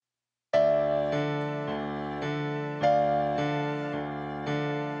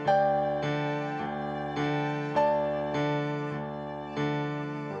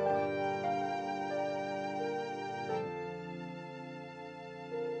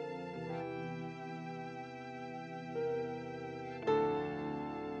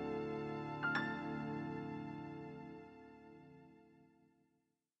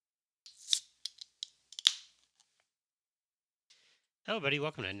Hello, buddy.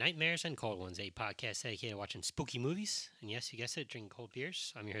 Welcome to Nightmares and Cold Ones, a podcast dedicated to watching spooky movies. And yes, you guessed it, drinking cold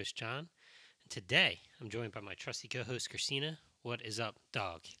beers. I'm your host, John. And today, I'm joined by my trusty co host, Christina. What is up,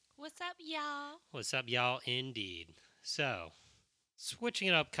 dog? What's up, y'all? What's up, y'all? Indeed. So, switching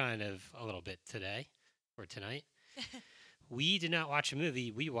it up kind of a little bit today, or tonight. We did not watch a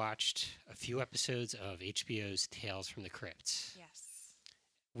movie. We watched a few episodes of HBO's Tales from the Crypt. Yes.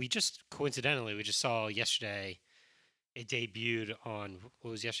 We just, coincidentally, we just saw yesterday, it debuted on,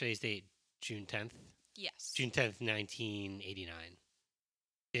 what was yesterday's date? June 10th? Yes. June 10th, 1989.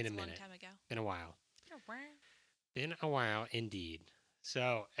 Been a It's a long minute. time ago. Been a while. Been a while indeed.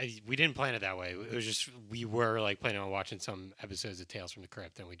 So we didn't plan it that way. It was just we were like planning on watching some episodes of Tales from the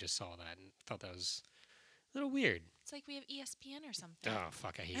Crypt, and we just saw that and thought that was a little weird. It's like we have ESPN or something. Oh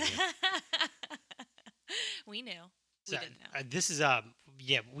fuck, I hate you. We knew. So, We didn't know. this is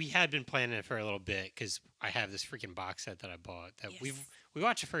yeah, we had been planning it for a little bit because I have this freaking box set that I bought that Yes. we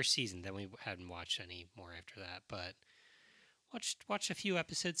watched the first season, then we hadn't watched any more after that, but watched a few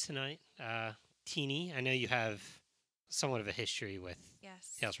episodes tonight. Teeny, I know you have somewhat of a history with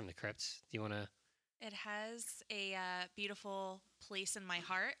Yes. Tales from the Crypt. Do you want to? It has a beautiful place in my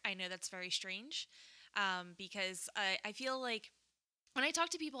heart. I know that's very strange because I feel like when I talk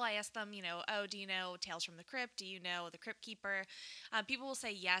to people, I ask them, oh, do you know Tales from the Crypt? Do you know The Crypt Keeper? People will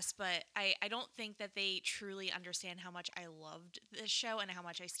say yes, but I don't think that they truly understand how much I loved this show and how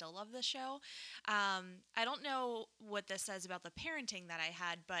much I still love this show. I don't know what this says about the parenting that I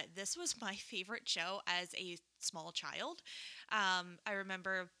had, but this was my favorite show as a small child. I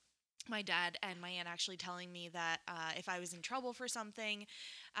remember my dad and my aunt actually telling me that if I was in trouble for something,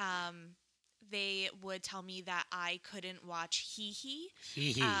 um, they would tell me that I couldn't watch Hee Hee.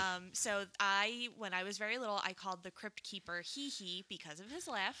 Hee hee. So when I was very little, I called the Crypt Keeper Hee Hee because of his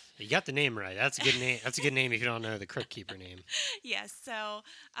laugh. You got the name right. That's a good name. That's a good name if you don't know the Crypt Keeper name. Yes, so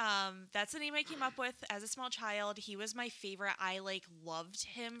that's the name I came up with as a small child. He was my favorite. I loved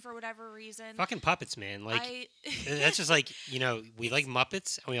him for whatever reason. Fucking puppets, man. Like I that's just like we like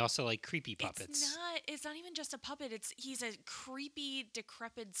Muppets and we also like creepy puppets. It's not even just a puppet. He's a creepy,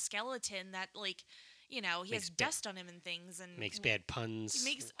 decrepit skeleton that he Makes has ba- dust on him and things and Makes bad puns.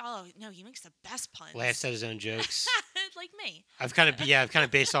 he makes the best puns. Laughs at his own jokes. Like me. I've kind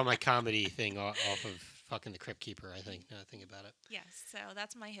of based all my comedy thing off of fucking the Crypt Keeper. I think now that I think about it. Yes, so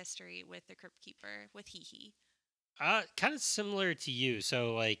that's my history with the Crypt Keeper with Hee Hee. Kind of similar to you.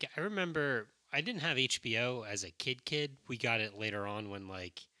 So like I remember I didn't have HBO as a kid. We got it later on when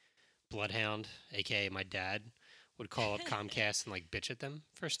like Bloodhound, aka my dad, would call up Comcast and like bitch at them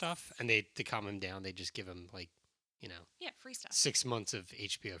for stuff, and they to calm him down, they just give him like, you know, Yeah, free stuff. 6 months of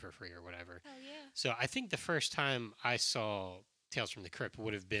HBO for free or whatever. Oh yeah. So I think the first time I saw Tales from the Crypt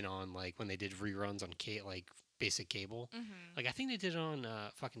would have been on like when they did reruns on like basic cable. Mm-hmm. Like I think they did it on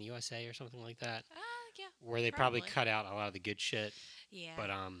fucking USA or something like that, Yeah. where they probably Probably. cut out a lot of the good shit. Yeah. But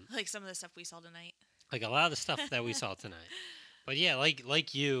Like some of the stuff we saw tonight. like a lot of the stuff that we saw tonight. But yeah,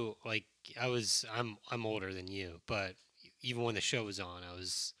 like you, like I'm older than you, but even when the show was on, I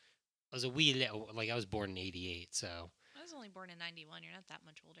was a wee little, like I was born in '88, so I was only born in 91. You're not that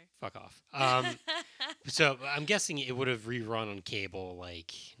much older. fuck off. So I'm guessing it would have rerun on cable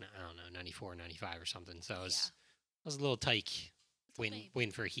like I don't know, 94, 95 or something. So I was a little tyke Little babe.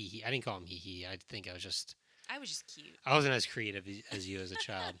 waiting for Hee Hee. I didn't call him Hee Hee. I think I was just cute. I wasn't as creative as you as a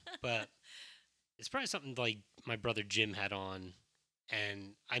child, but it's probably something like my brother Jim had on,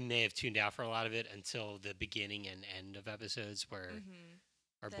 and I may have tuned out for a lot of it until the beginning and end of episodes where Mm-hmm.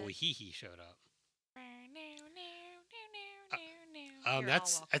 our The- boy Hee Hee showed up. You're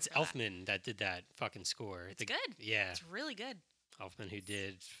That's all welcome for that. Elfman that did that fucking score. It's good. Yeah, It's really good. Elfman who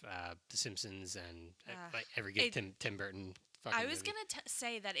did The Simpsons and like every it- good Tim Burton. Fucking I was movie. gonna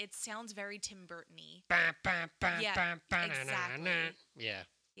say that it sounds very Tim Burton-y. Yeah, exactly. Yeah,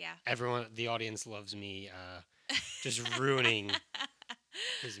 Yeah. everyone, the audience loves me just ruining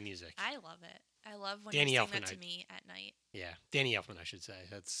his music. I love it. I love when Danny you sing Elfman, that to me at night. Yeah, Danny Elfman, I should say.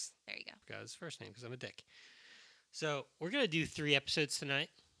 That's There you go. forgot his first name because I'm a dick. So we're gonna do 3 episodes tonight.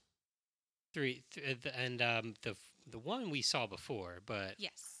 And the one we saw before, but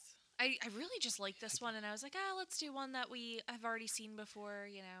Yes. I really just like this one, and I was like, let's do one that we have already seen before,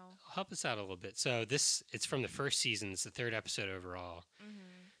 help us out a little bit. So it's from the first season. It's the 3rd episode overall. Mm-hmm.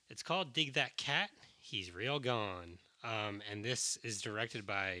 It's called Dig That Cat. He's real gone. And this is directed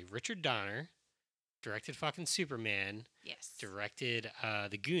by Richard Donner. Directed fucking Superman. Yes. Directed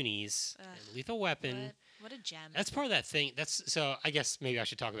The Goonies. Ugh, And Lethal Weapon. What a gem. That's part of that thing. So I guess maybe I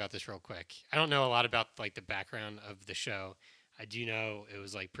should talk about this real quick. I don't know a lot about like the background of the show. I do know it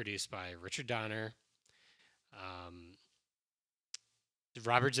was like produced by Richard Donner,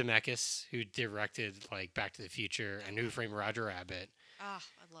 Robert Zemeckis, who directed like Back to the Future and Who Framed Roger Rabbit, Ah,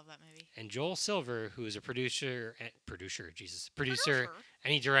 I love that movie. and Joel Silver, who is a producer, Producer.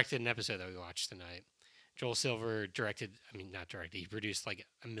 and he directed an episode that we watched tonight. Joel Silver directed, I mean, not directed, he produced like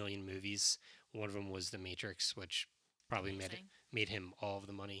a million movies. One of them was The Matrix, which probably Amazing. made him all of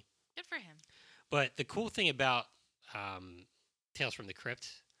the money. Good for him. But the cool thing about Tales from the Crypt,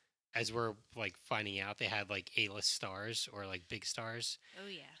 as we're like finding out, they had like A-list stars or like big stars, Oh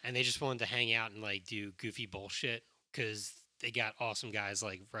yeah. and they just wanted to hang out and like do goofy bullshit because they got awesome guys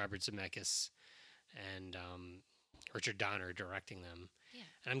like Robert Zemeckis and Richard Donner directing them. Yeah.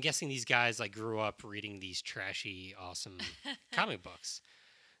 And I'm guessing these guys like grew up reading these trashy, awesome comic books.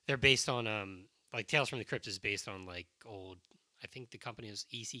 They're based on like Tales from the Crypt is based on like old. I think the company was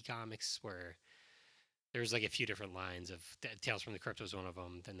EC Comics, where there's like a few different lines of Tales from the Crypt was one of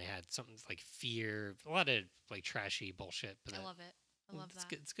them. Then they had something like Fear, a lot of like trashy bullshit. But I love it. I love it's that.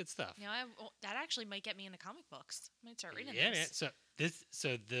 good, it's good stuff. You know, that actually might get me into comic books. I might start reading Yeah, those. man.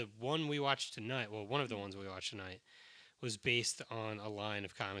 So the one we watched tonight, well, one of the ones we watched tonight, was based on a line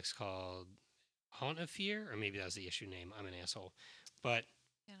of comics called Haunt of Fear, or maybe that was the issue name. I'm an asshole, but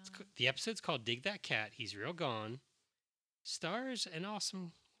Yeah. the episode's called "Dig That Cat." He's real gone. Stars an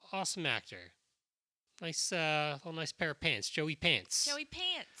awesome actor. Nice, little nice pair of pants, Joey Pants. Joey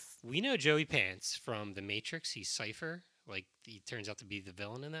Pants. We know Joey Pants from The Matrix. He's Cypher. Like he turns out to be the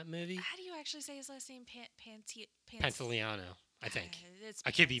villain in that movie. How do you actually say his last name? Pants. Pantoliano, I think. It's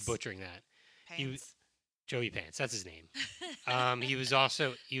I could be Pants. butchering that. He was Pants. Joey Pants. That's his name. He was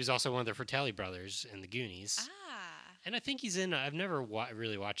also one of the Fratelli brothers in the Goonies. Ah. And I think he's in. I've never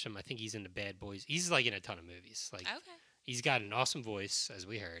really watched him. I think he's in the Bad Boys. He's like in a ton of movies. Like Okay. he's got an awesome voice, as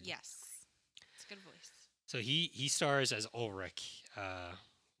we heard. Yes. It's a good voice. So he stars as Ulrich.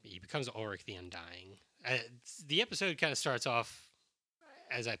 He becomes Ulrich the Undying. The episode kind of starts off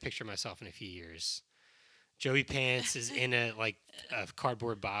as I picture myself in a few years. Joey Pants is in a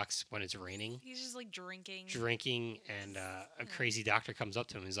cardboard box when it's raining, He's just like drinking. and a crazy doctor comes up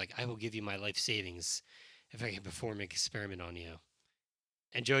to him and is like, "I will give you my life savings if I can perform an experiment on you."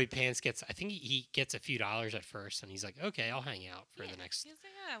 And Joey Pants I think he gets a few dollars at first, and he's like, "Okay, I'll hang out for the next He's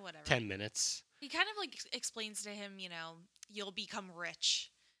like, whatever. 10 minutes." He kind of like explains to him, you'll become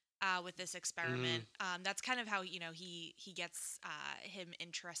rich with this experiment. That's kind of how he gets him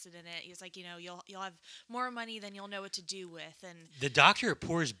interested in it. He's like, you'll have more money than you'll know what to do with, and The doctor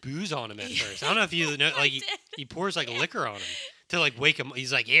pours booze on him at first. I don't know if you know, like he pours like liquor on him to like wake him.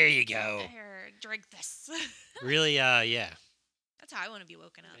 He's like, "Here you go." Here, drink this. Really, yeah, That's how I want to be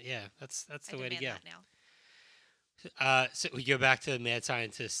woken up. yeah. That's I the way to demand go. that now. So we go back to the mad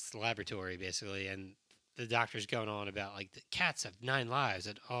scientist's laboratory, basically, and the doctor's going on about like the cats have 9 lives.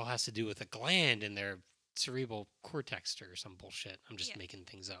 It all has to do with a gland in their cerebral cortex or some bullshit. I'm just Yeah. making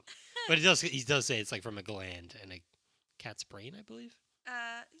things up, but he does say it's like from a gland in a cat's brain, I believe.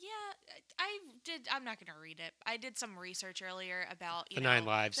 Yeah, I did. I'm not gonna read it. I did some research earlier about The 9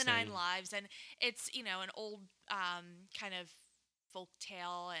 lives the 9 thing. lives, and it's an old kind of folk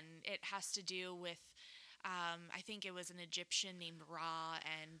tale, and it has to do with I think it was an Egyptian named Ra,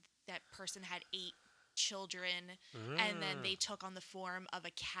 and that person had 8 children, and then they took on the form of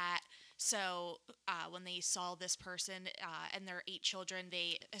a cat. So when they saw this person and their 8 children,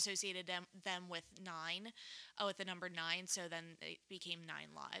 they associated them with 9, with the number 9. So then it became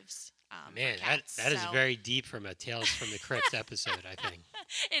 9 lives. For Man, cats. that is So- very deep from a Tales from the Crypt episode. I think.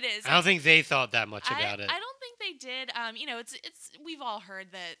 It is. I don't think they thought that much about it. I don't think they did. It's we've all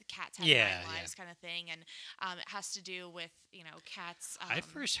heard that cats have Yeah, 9 yeah. lives kind of thing, and it has to do with cats. I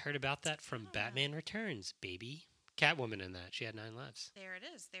first heard about that from Batman Returns, baby. Catwoman in that. She had 9 lives. There it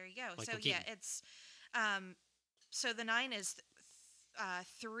is. There you go. Michael So yeah, Keaton. it's so the 9 is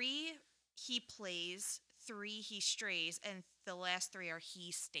 3 he plays, 3 he strays, and the last 3 are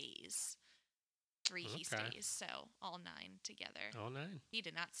he stays. 3 he Okay. stays. So all 9 together. All 9. He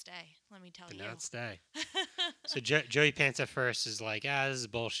did not stay. Let me tell Did you. not stay. So Joey Pants at first is like, this is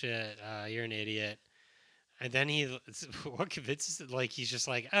bullshit. You're an idiot. And then what convinces like he's just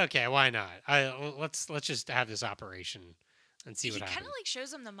like, okay, why not? Let's just have this operation and see he what kind happens. of like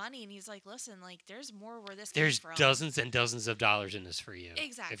shows him the money, and he's like, "Listen, like, there's more where this There's came from." dozens and dozens of dollars in this for you.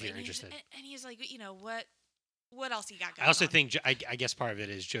 Exactly. If you're and interested. and he's like, what else you got going I also on? think I guess part of it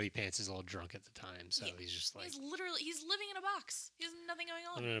is Joey Pants is a little drunk at the time, so Yeah, he's just like he's living in a box. He has nothing going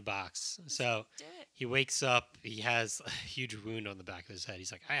on. living in a box. Just So do it. he wakes up. He has a huge wound on the back of his head.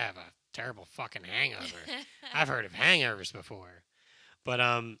 He's like, I have a terrible fucking hangover. I've heard of hangovers before, but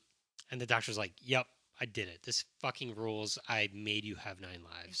and the doctor's like, yep, I did it. This fucking rules. I made you have 9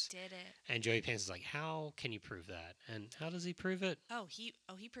 I lives. did it. And Joey Pants is like, how can you prove that? And how does he prove it?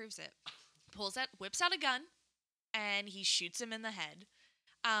 He proves it. Whips out a gun, and he shoots him in the head.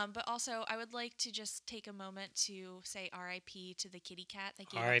 But also, I would like to just take a moment to say R.I.P. to the kitty cat that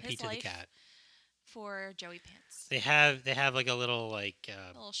gave up R.I.P. his to the life cat. for Joey Pants. They have like a little like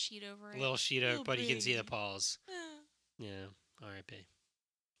A little sheet over it. little sheet of, Little but you can see the baby. paws. Uh, Yeah, R.I.P.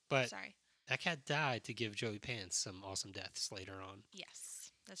 But Sorry. that cat died to give Joey Pants some awesome deaths later on.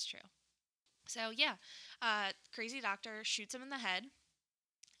 Yes, that's true. So yeah, crazy doctor shoots him in the head,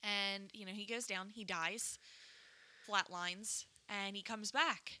 and he goes down. He dies, flatlines, and he comes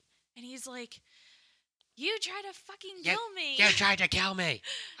back, and he's like, "You tried to fucking Yeah, kill me." You tried to kill me.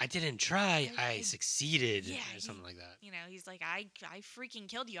 I didn't try. I- I succeeded. yeah, Or something like that. He's like, "I freaking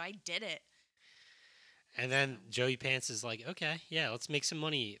killed you. I did it." And then So- Joey Pants is like, okay, yeah, let's make some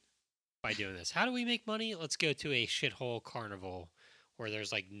money by doing this. How do we make money? Let's go to a shithole carnival where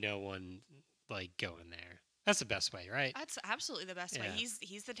there's like no one like going there. That's the best way, right? That's absolutely the best way. Yeah.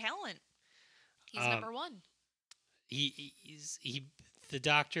 He's the talent. He's Um, number one. He the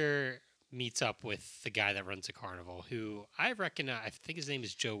doctor meets up with the guy that runs the carnival, who I recognize. I think his name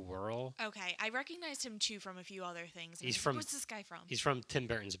is Joe Whirl. Okay, I recognized him too from a few other things. and I He's was like, from- What's this guy from? He's from Tim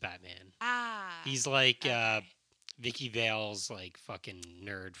Burton's Batman. Ah. He's like okay. Vicky Vale's like fucking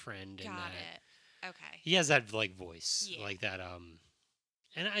nerd friend. Got that. it. Okay. He has that like voice, Yeah. like that.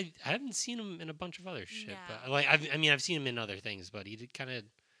 And I haven't seen him in a bunch of other shit, but No. like I've seen him in other things, but he did kind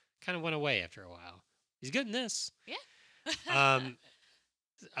of went away after a while. He's good in this. Yeah.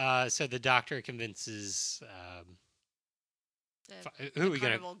 So the doctor convinces the who are we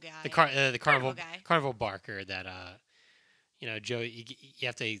gonna carnival guy. the carnival Carnival guy. carnival barker that Joey you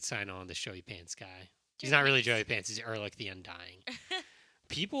have to sign on the Joey Pants guy. He's Joey not really Pants. Joey Pants. He's Erlich the Undying.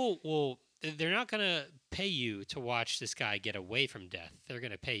 People they're not gonna pay you to watch this guy get away from death. They're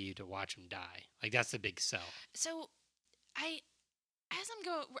gonna pay you to watch him die. Like that's the big sell. So,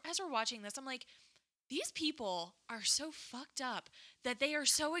 as we're watching this, I'm like, these people are so fucked up that they are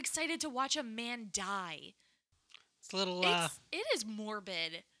so excited to watch a man die. It's a little It is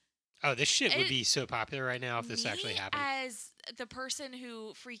morbid. oh, this shit would it- be so popular right now if this actually Me, happened. as the person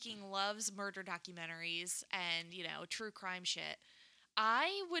who freaking loves murder documentaries and true crime shit,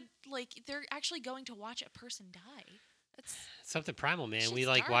 I would like. They're actually going to watch a person die. That's It's something primal, man. We Shit's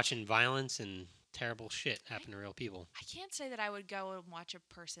like dark. watching violence and terrible shit happen to real people. I can't say that I would go and watch a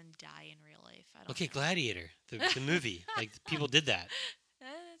person die in real life. I don't Look at know. Gladiator, the movie. Like people did that.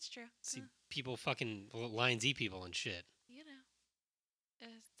 That's true. See people fucking lions eat people and shit.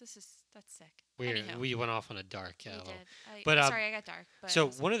 That's sick. We went off on a dark. We little- did. but, Sorry, I got dark. But So it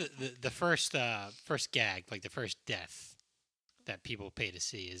was- one of the first gag, like the first death that people pay to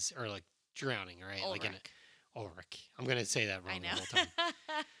see is or like drowning, right? Like in Ulrich. I'm gonna say that I wrong the know. whole time.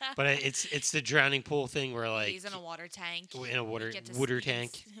 But it's the drowning pool thing where like he's in a water tank. in a water You get to water see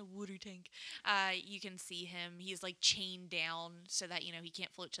his- tank. water tank. You can see him. He's like chained down so that he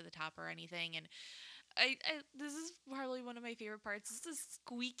can't float to the top or anything. And this is probably one of my favorite parts. It's this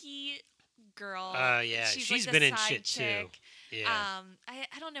squeaky girl. Yeah, she's she's like been the in side shit chick. too. Yeah.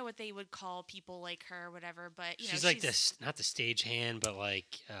 I don't know what they would call people like her or whatever, but she's like this, not the stage hand, but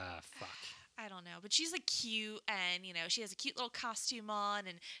like, fuck. I don't know, but she's like cute, and she has a cute little costume on,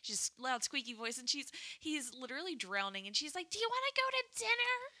 and she's loud, squeaky voice, and he's literally drowning, and she's like, "Do you want to go to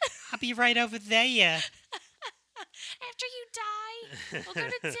dinner I'll be right over there. after you die? We'll go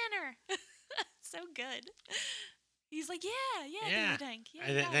to dinner." So good. He's like, "Yeah, Yeah. baby tank, yeah."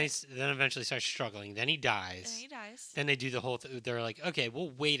 And you got then, it." then eventually starts struggling. Then he dies. And he dies. Then they do the whole. They're like, okay, we'll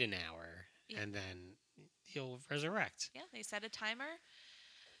wait an hour, Yeah. and then he'll resurrect. Yeah, they set a timer,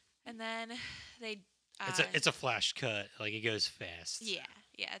 and then they. It's a flash cut. Like it goes fast. Yeah.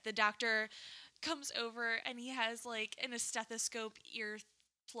 The doctor comes over and he has like in a stethoscope ear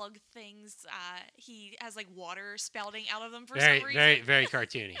plug things. He has like water spouting out of them for Very some reason. very very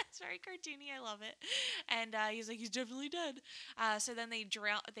cartoony. It's very cartoony. I love it. And he's like, he's definitely dead. So then they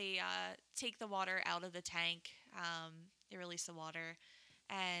drown. They take the water out of the tank. They release the water,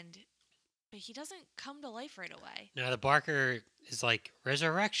 but he doesn't come to life right away. Now the Barker is like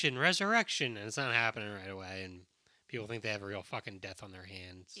resurrection, and it's not happening right away, and people think they have a real fucking death on their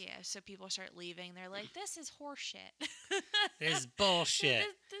hands. Yeah. So people start leaving. They're like, this is horseshit. This is bullshit.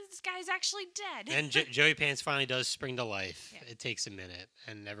 This guy's actually dead. And Joey Pants finally does spring to life. Yeah. It takes a minute,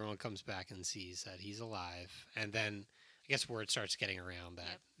 and everyone comes back and sees that he's alive. And then I guess word starts getting around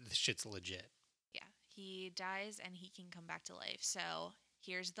that this shit's legit. Yeah, he dies and he can come back to life. So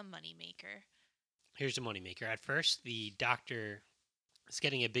here's the moneymaker. Here's the moneymaker. At first, the doctor is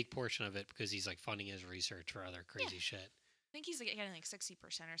getting a big portion of it because he's like funding his research for other Yeah. crazy shit. I think he's like getting like 60%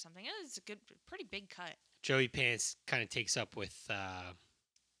 or something. It's a good, pretty big cut. Joey Pants kind of takes up with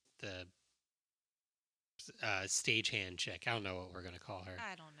the stagehand chick. I don't know what we're gonna call her.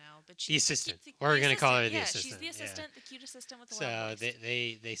 I don't know, but The she's assistant. the We're gonna call her the yeah, assistant. she's the Yeah. assistant, the cute assistant with the So loud voice.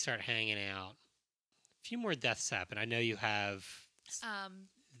 they start hanging out. A few more deaths happen. I know you have.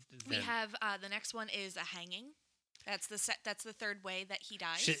 We have the next one is a hanging. That's the third way that he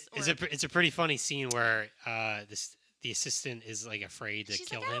dies. It's a pretty funny scene where the assistant is like afraid to she's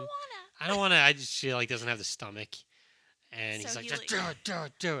kill like, him. I don't wanna. I don't want to. I just feel like doesn't have the stomach, and So he's like, he,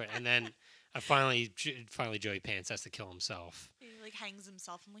 just do it, and then finally Joey Pants has to kill himself, He like hangs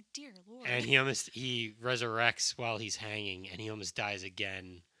himself. I'm like, dear Lord. and he resurrects while he's hanging, and he almost dies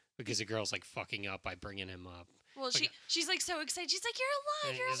again because the girl's like fucking up by bringing him up. Well, Like- she's like so excited. She's like,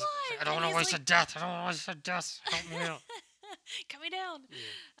 "You're And alive! You're he's- alive!" I don't And want to he's waste like, a death. I don't want to waste a death. Help me out. Cut me down.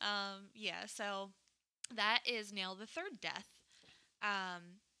 Yeah. Yeah. So that is now the third death.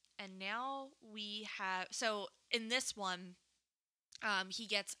 And now we have. So in this one, he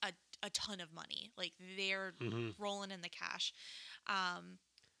gets a ton of money. Like they're Mhm. rolling in the cash.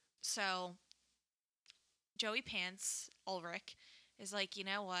 So Joey Pants Ulrich is like, you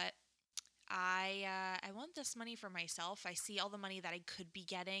know what? I want this money for myself. I see all the money that I could be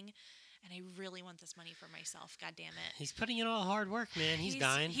getting, and I really want this money for myself. God damn it! He's putting in all the hard work, man. He's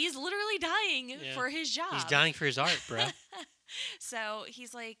dying. He's literally dying Yeah. for his job. He's dying for his art, bro. So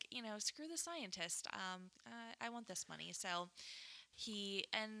he's like, screw the scientist. I want this money. So he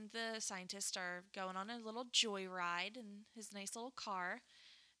and the scientist are going on a little joyride in his nice little car,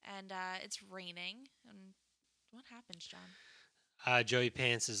 and it's raining. And what happens, John? Joey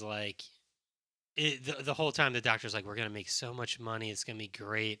Pants is like, the whole time the doctor's like, we're going to make so much money. It's going to be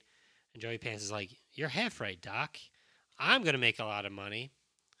great. And Joey Pants is like, you're half right, Doc. I'm going to make a lot of money,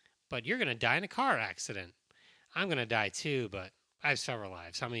 but you're going to die in a car accident. I'm going to die too, but I have several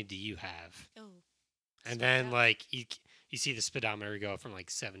lives. How many do you have? Oh. And then, like, you see the speedometer go from like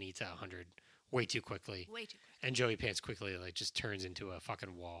 70 to 100 way too quickly. Way too quick. And Joey Pants quickly, like, just turns into a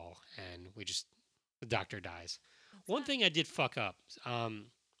fucking wall. And the doctor dies. One thing I did fuck up.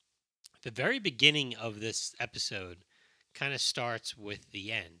 The very beginning of this episode kind of starts with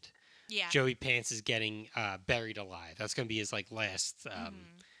the end. Yeah. Joey Pants is getting buried alive. That's going to be his like last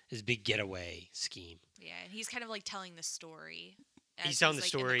his big getaway scheme. Yeah, and he's kind of like telling the story. He's telling the like,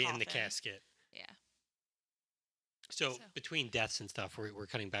 story in the coffin. casket. Yeah. So between deaths and stuff, we're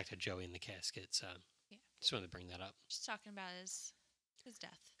cutting back to Joey in the casket. So Yeah. just wanted to bring that up. Just talking about his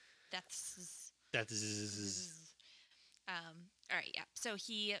death. Deaths. That's All right, yeah. So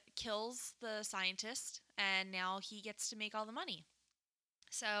he kills the scientist, and now he gets to make all the money.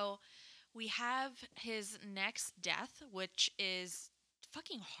 So we have his next death, which is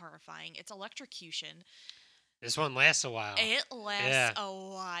fucking horrifying. It's electrocution. this one lasts a while. It lasts a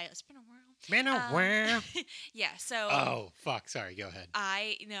while. It's been a while. Man, where? Yeah. So. Oh fuck! Sorry. Go ahead.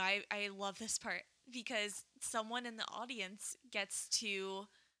 I love this part because someone in the audience gets to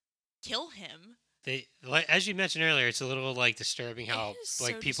kill him. As you mentioned earlier, it's a little like disturbing how It is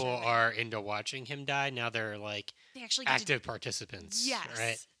like so people disturbing. are into watching him die. Now they're like They actually get active participants. Yes.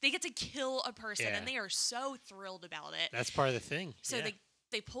 Right. They get to kill a person, Yeah. and they are so thrilled about it. That's part of the thing. So yeah.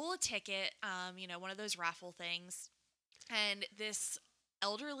 they pull a ticket, one of those raffle things, and this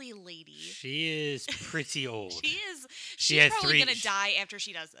elderly lady. She is pretty old. She's had probably three- gonna die after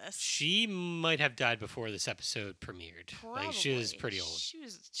she does this. She might have died before this episode premiered. Probably. Like she was pretty old.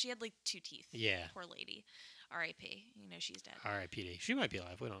 She had like 2 teeth. Yeah. Poor lady. R.I.P. She's dead. R.I.P.D. She might be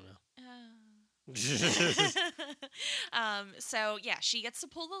alive. We don't know. So yeah, she gets to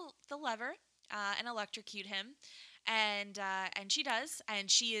pull the lever and electrocute him, and she does, and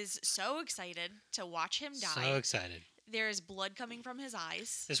she is so excited to watch him die. So excited. There is blood coming from his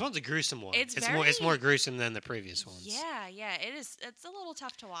eyes. This one's a gruesome one. It's more gruesome than the previous ones. Yeah, it is. It's a little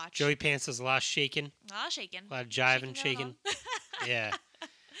tough to watch. Joey Pants does a lot of shaking, Shaking. a lot of jiving, Shaking going shaking. Yeah.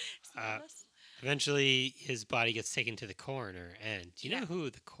 on. Eventually, his body gets taken to the coroner, and do you Yeah. know who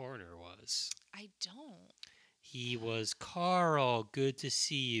the coroner was? I don't. He was Carl. Good to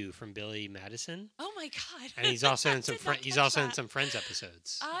see you from Billy Madison, Oh my god. and he's also in I some did not he's catch also in that. some Friends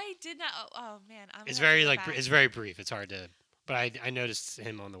episodes. I did not. Oh man. It's very it's very brief. It's hard to, but I noticed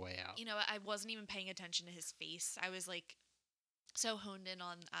him on the way out. You know, I wasn't even paying attention to his face. I was like so honed in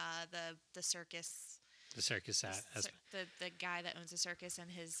on the circus. The circus The guy that owns the circus and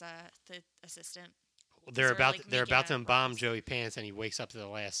his the assistant. they're They're, about like, they're making about to a embalm ruckus. Joey Pants, and he wakes up to the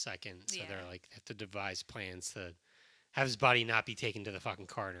last second. So Yeah. they're like have to devise plans to have his body not be taken to the fucking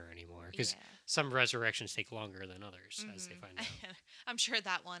coroner anymore. Because Yeah. some resurrections take longer than others, as they Mhm. find out. I'm sure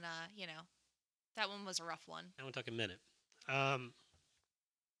that one, that one was a rough one. That one took a minute. Um,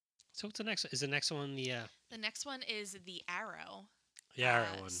 so what's the next? Is the next one The next one is the arrow. the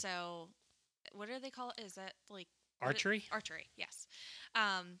arrow one? So, what do they call it? Is that like Archery? archery? Yes.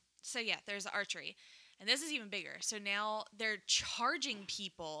 So yeah, there's archery, and this is even bigger. So now they're charging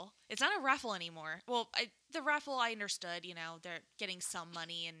people. It's not a raffle anymore. Well, the raffle I understood. They're getting some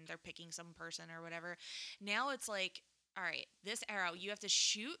money and they're picking some person or whatever. Now it's like, all right, this arrow, you have to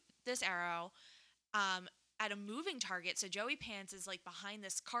shoot this arrow um, at a moving target. So Joey Pants is like behind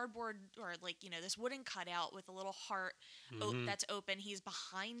this cardboard or like, this wooden cutout with a little heart Mhm. that's open. He's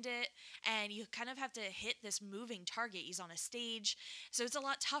behind it and you kind of have to hit this moving target. He's on a stage. So it's a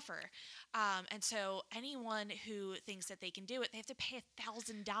lot tougher. And so anyone who thinks that they can do it, they have to pay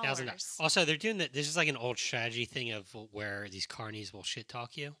 $1,000. Also, they're doing that. This is like an old strategy thing of where these carnies will shit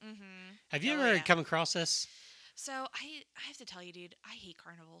talk you. Mm-hmm. Have you Oh, ever yeah. come across this? So I have to tell you, dude, I hate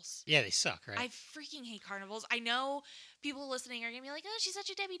carnivals. Yeah, they suck, right? I freaking hate carnivals. I know people listening are going to be like, oh, she's such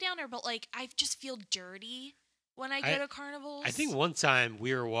a Debbie Downer. But, like, I just feel dirty when I go to carnivals. I think one time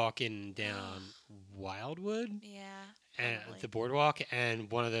we were walking down Wildwood Yeah. and probably. the boardwalk,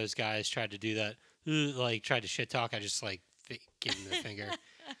 and one of those guys tried to do that, like tried to shit talk. I just like gave him the finger.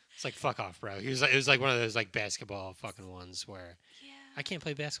 It's like, fuck off, bro. It was like one of those like basketball fucking ones where Yeah. I can't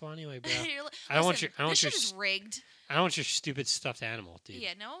play basketball anyway, bro. You're like, I don't want "Listen, your- I don't want this your shit is s- rigged. I don't want your stupid stuffed animal, dude.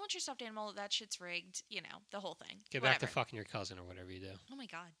 Yeah, no one wants your stuffed animal. That shit's rigged. The whole thing. Get Whatever. back to fucking your cousin or whatever you do. Oh, my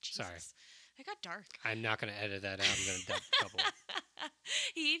God. Jesus. Sorry. It got dark. I'm not going to edit that out. I'm going to double it.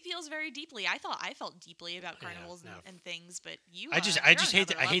 He feels very deeply. I thought I felt deeply about Yeah, carnivals no. and things, but you. I just you're hate on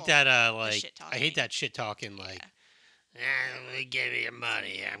that. another I hate level. that. the Like shit I hate talking. that shit talking. Yeah. Like, let me give you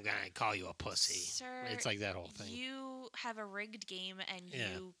money. I'm gonna call you a pussy. Sir, It's like that whole thing. You have a rigged game and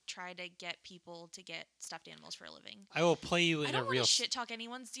Yeah. you try to get people to get stuffed animals for a living. I will play you I in don't a want real to shit talk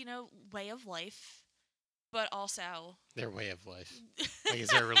anyone's, way of life, but also their way of life. Like, is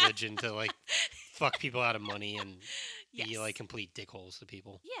their religion to like fuck people out of money and yes. be like complete dickholes to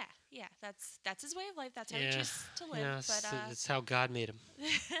people? Yeah, that's his way of life. That's how Yeah, he chooses to live. Yeah, but it's how God made him.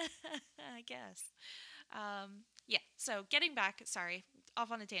 I guess. Yeah. So getting back, sorry,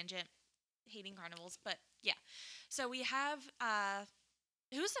 off on a tangent, hating carnivals, but yeah. So we have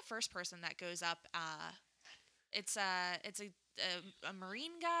who's the first person that goes up? It's a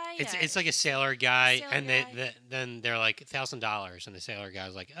marine guy. It's like a sailor guy, sailor and guy. then they're like $1,000, and the sailor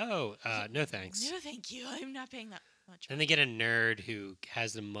guy's like, oh, no thanks. No, thank you. I'm not paying that much. Then they get a nerd who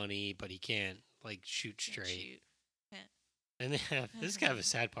has the money, but he can't like shoot Can't straight. shoot. And they have this is kind of a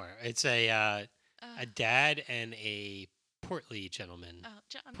sad part. It's a dad and a portly gentleman, Oh,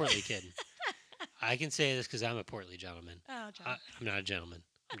 John. portly kid. I can say this because I'm a portly gentleman. Oh, John. I'm not a gentleman.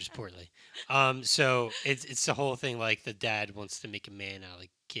 I'm just portly. So it's the whole thing. Like the dad wants to make a man out of the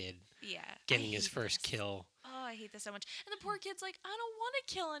kid, Yeah. getting I his hate first this. kill. Oh, I hate this so much. And the poor kid's like, I don't want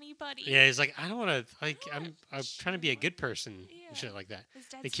to kill anybody. Yeah, he's like, I don't want to. Like, I I'm wanna trying to be a good person Yeah. and shit like that. His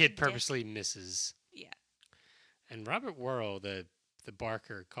dad's The such a kid dick. purposely misses. Yeah. And Robert Worrell, the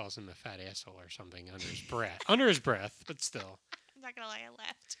barker, calls him a fat asshole or something under his breath. Under his breath, but still. I'm not gonna lie, I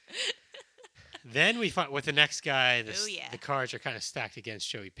left. Then we find with the next guy, Oh, yeah. the cards are kind of stacked against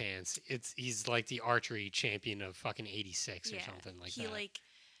Joey Pants. He's like the archery champion of fucking '86 or something like he that.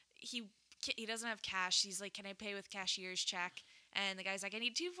 He doesn't have cash. He's like, can I pay with cashier's check? And the guy's like, I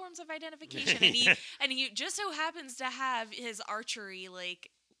need 2 forms of identification. And he just so happens to have his archery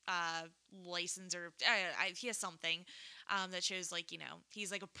license or he has something that shows like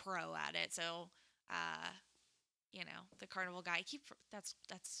he's like a pro at it. So the carnival guy. That's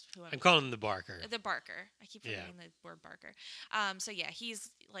who I'm calling him the barker. the barker. I keep Yeah. forgetting the word barker. So yeah, he's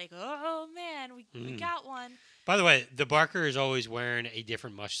like, oh man, we got one. By the way, the barker is always wearing a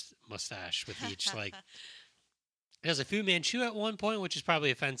different mustache with each. Like, he does a Fu Manchu at one point, which is probably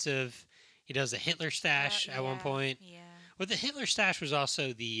offensive. He does a Hitler stash at one Yeah, point. Yeah. Well, the Hitler stash was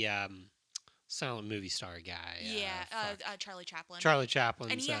also the silent movie star guy. Charlie Chaplin. Charlie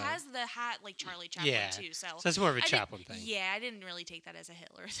Chaplin. And he has the hat like Charlie Chaplin yeah. too. So that's more of a I didn't- Chaplin thing. Yeah, I didn't really take that as a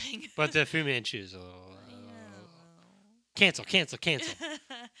Hitler thing. But the Fu Manchu's a little. Yeah. Cancel.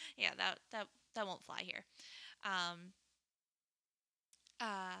 Yeah, that won't fly here.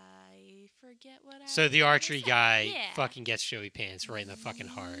 I forget what I. So the was archery gonna say. guy Yeah. fucking gets Joey Pants right in the fucking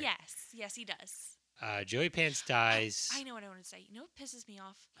heart. Yes, he does. Joey Pants dies. I know what I wanted to say. You know what pisses me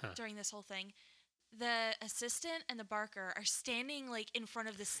off Huh. during this whole thing? The assistant and the barker are standing like in front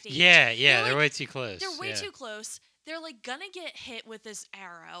of the stage. Yeah, They're, they're like- way too close. They're way yeah. too close. They're like gonna get hit with this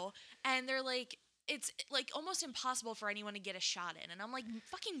arrow, and they're like, it's like almost impossible for anyone to get a shot in, and I'm like,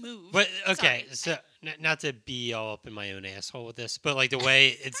 fucking move. But okay, Sorry. so not to be all up in my own asshole with this, but like the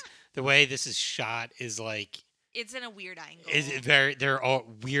way this is shot is like It's in a weird angle. is it very they're all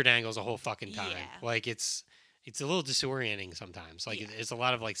weird angles the whole fucking time. Yeah. Like it's a little disorienting sometimes. Like Yeah. it's a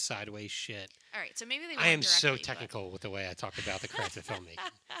lot of like sideways shit. All right, so maybe they. I am weren't so directly, technical with the way I talk about the craft of filmmaking.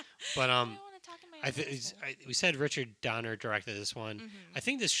 But But I don't want to talk in my own asshole. we said Richard Donner directed this one. Mhm. I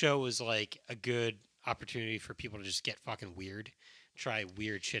think this show was like a good opportunity for people to just get fucking weird, try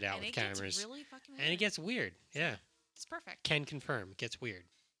weird shit out And with it cameras, gets really fucking weird. and it gets weird. Yeah, It's perfect. can confirm it gets weird.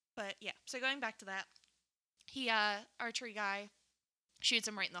 But yeah, so going back to that, he archery guy shoots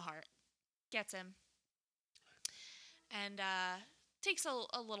him right in the heart, gets him, and takes a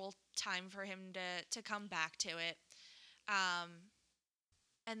little time for him to come back to it.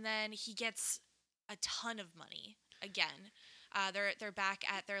 And then he gets a ton of money again. They're back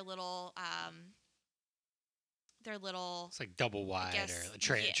at their little It's like double I wide guess, or a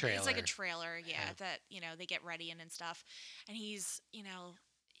trailer. It's like a trailer, yeah, Yeah. that they get ready in and stuff. And he's,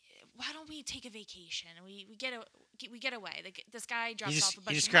 why don't we take a vacation? And we get away. This guy drops off a bunch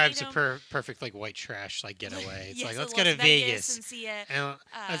He of describes money a to him. perfect like white trash like getaway. It's Yes, like to let's go Las to Vegas and see it. and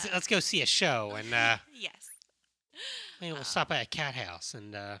let's go see a show and Yes. maybe we'll stop by a cat house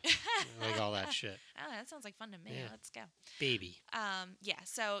and like all that shit. Oh, that sounds like fun to me. Yeah. Let's go. Baby. Yeah.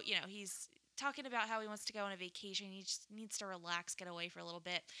 So he's talking about how he wants to go on a vacation. He just needs to relax, get away for a little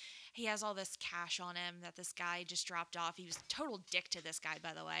bit. He has all this cash on him that this guy just dropped off. He was a total dick to this guy,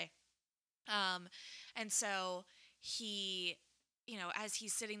 by the way. And so he, as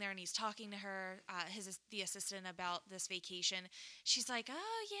he's sitting there and he's talking to her, the assistant about this vacation, she's like,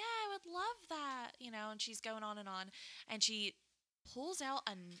 "Oh yeah, I would love that," and she's going on, and she pulls out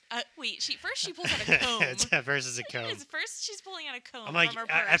she pulls out a comb. Versus a comb. First, she's pulling out a comb I'm like, from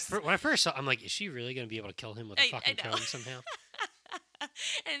her purse. when I first saw, I'm like, is she really gonna be able to kill him with a I fucking know. comb somehow?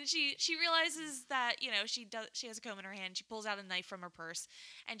 And she realizes that she has a comb in her hand. She pulls out a knife from her purse,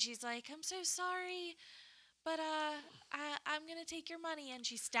 and she's like, "I'm so sorry, but I'm gonna take your money." And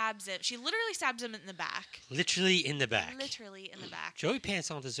she stabs him. She literally stabs him in the back. Literally in the back. Literally in the back. Joey Pants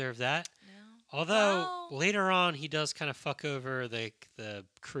don't deserve that. No. Although Well- later on he does kind of fuck over the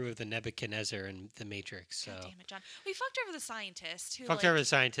crew of the Nebuchadnezzar and the Matrix. So God damn it, John. We fucked over the scientist who fucked over the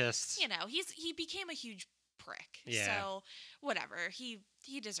scientists. he became a huge prick. Yeah. So whatever. He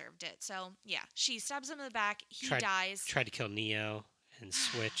deserved it. So yeah, she stabs him in the back. He Tried- dies. Tried to kill Neo and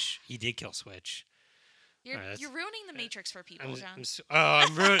Switch. He did kill Switch. You're Alright, you're ruining the Matrix for people, John.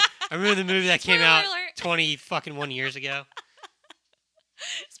 I'm ruining the movie that came Spoiler out alert. 20 fucking 1 years ago.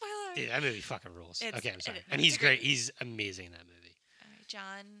 Spoiler. alert. Dude, that movie fucking rules. It's- Okay, I'm sorry. it- And it's he's a great- great. He's amazing in that movie. All right,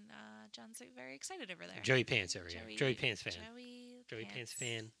 John. John's very excited over there. Joey Pants over here. Joey Pants fan. Joey Pants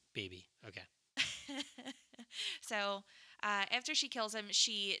fan. Baby. Okay. So after she kills him,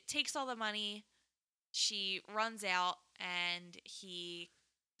 she takes all the money. She runs out, and he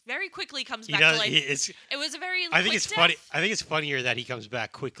very quickly comes He back does. to life. It's. It was a very. I think quick it's funny. death. I think it's funnier that he comes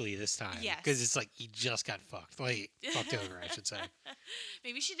back quickly this time. Yes. Because it's like he just got fucked. Like fucked over, I should say.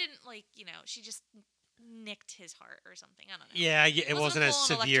 Maybe she didn't she just nicked his heart or something. I don't know. Yeah, it wasn't wasn't as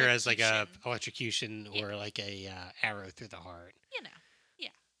full-on severe as like a electrocution. electrocution Yeah. or like a arrow through the heart. Yeah,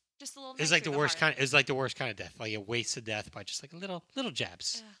 just a little. It's knife like through the worst heart. kind. It's like the worst kind of death. Like a wasted death by just like little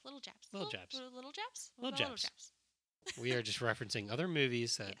jabs. Little jabs. Little jabs. Little jabs. Little Little jabs. jabs. We are just referencing other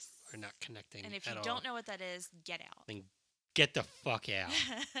movies that Yes. are not connecting. And if at you all. don't know what that is, get out. then get the fuck out.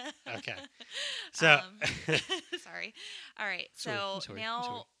 Okay. So sorry. All right. Sorry, So I'm sorry, I'm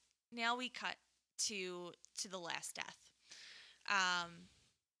sorry. now we cut to the last death.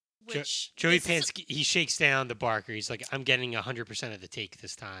 Which Joey this is- Pants, he shakes down the Barker. He's like, I'm getting 100% of the take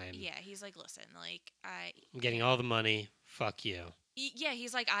this time. Yeah, he's like, listen, like I'm getting all the money. Fuck you. Yeah,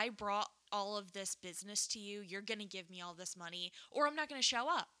 he's like, I brought all of this business to you. You're gonna give me all this money, or I'm not gonna show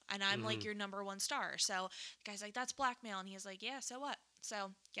up. And I'm like Mhm. your number one star. So the guy's like, that's blackmail, and he's like, yeah, so what?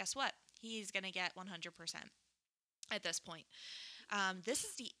 So guess what? He's gonna get 100% at this point. This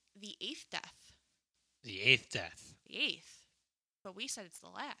is the eighth death. The eighth death. The eighth, but we said it's the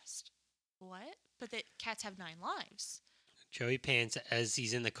last. What? But the cats have 9 lives. Joey Pants, as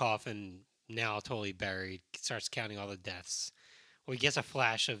he's in the coffin, now totally buried, starts counting all the deaths. Well, he gets a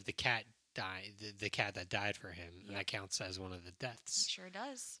flash of the cat the cat that died for him, and Yep. that counts as one of the He deaths. sure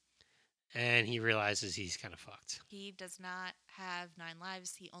does. And he realizes he's kind of fucked. He does not have 9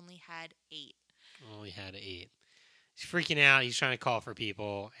 lives. He only had 8. Only had 8. He's freaking out. He's trying to call for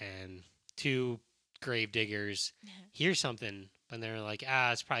people, and 2 grave diggers hear something, but they're like,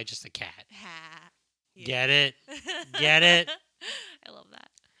 it's probably just a cat. Ha. Yeah. Get it? Get it? I love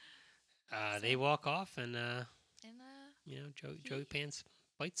that. They walk off, and And Joey Pants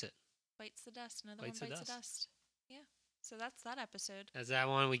bites it. bites the dust. Another Bites one the bites the dust. dust. Yeah. So that's that episode. As that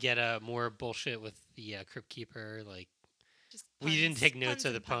one, we get more bullshit with the Crypt Keeper. Like Just we didn't puns, take notes puns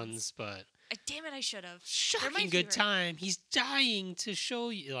of the and puns. puns, but Damn it, I should have. shocking good favorite. time. He's dying to show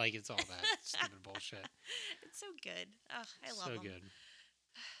you. Like it's all that stupid bullshit. It's so good. Ugh, I love So them. good.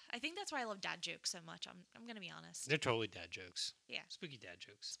 I think that's why I love dad jokes so much. I'm gonna be honest. They're totally dad jokes. Yeah. Spooky dad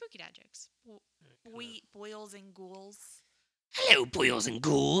jokes. Spooky dad jokes. Kinda- Boils and ghouls. Hello, boils and Ooh,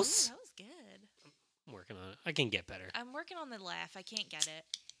 ghouls. that was good. I'm working on it. I can get better. I'm working on the laugh. I can't get it.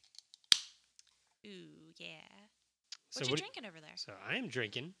 Ooh, yeah. What you drinking over there? So I am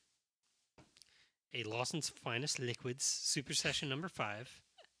drinking a Lawson's Finest Liquids Super Session number 5,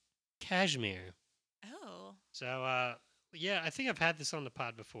 Cashmere. Oh. So yeah, I think I've had this on the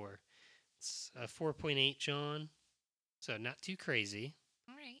pod before. It's a 4.8 John, so not too crazy.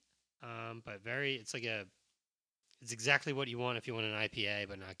 All right. But it's it's exactly what you want if you want an IPA,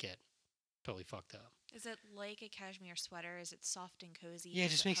 but not get totally fucked up. Is it like a cashmere sweater? Is it soft and cozy? Yeah, it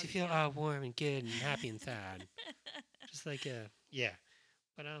Does just it makes you hug feel warm and good and happy and sad. Just like yeah.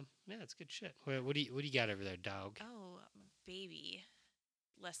 But yeah, it's good shit. What do you got over there, dog? Oh, baby.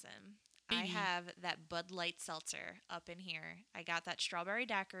 Listen, I Baby. have that Bud Light seltzer up in here. I got that strawberry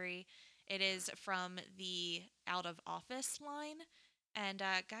daiquiri. It is from the Out of Office line. And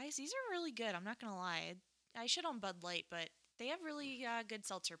guys, these are really good. I'm not going to lie. I shit on Bud Light, but they have really good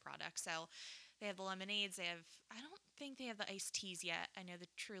seltzer products. So they have the lemonades. I don't think they have the iced teas yet. I know that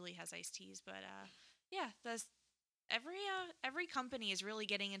Truly has iced teas, but yeah, every company is really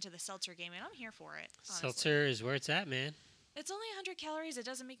getting into the seltzer game, and I'm here for it. Honestly. Seltzer is where it's at, man. It's only 100 calories. It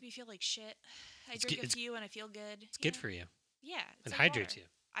doesn't make me feel like shit. I It's drink good- a few and I feel good. It's good for you. Yeah. It It's like hydrates water. you.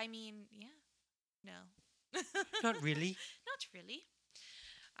 I mean, yeah. No. Not really. Not really.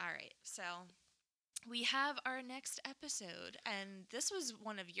 All right. So we have our next episode, and this was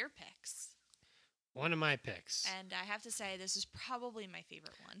one of your picks. One of my picks. And I have to say, this is probably my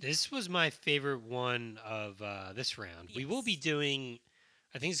favorite one. This was my favorite one of this round. We will be Yes. doing,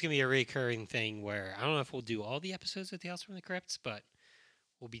 I think it's going to be a recurring thing where, I don't know if we'll do all the episodes of Tales from the Crypts, but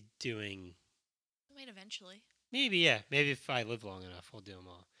we'll be doing, I mean, eventually. maybe if I live long enough, we'll do them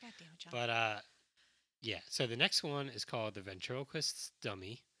all. God damn it, John. But yeah, so the next one is called The Ventriloquist's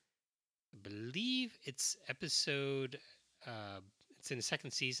Dummy. I believe it's episode, it's in the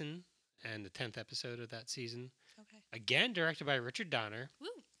second season and the 10th episode of that season. Okay. Again, directed by Richard Donner. Woo.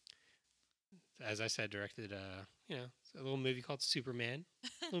 As I said, directed a little movie called Superman,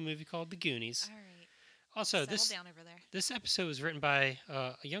 a little movie called The Goonies. All right. Also, Settle down over there. this episode was written by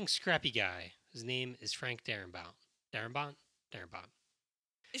a young scrappy guy. His name is Frank Darabont. Darabont.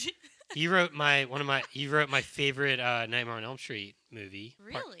 He wrote my favorite Nightmare on Elm Street movie.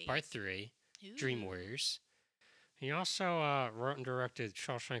 Really? Part 3, Dream Ooh. Warriors. He also wrote and directed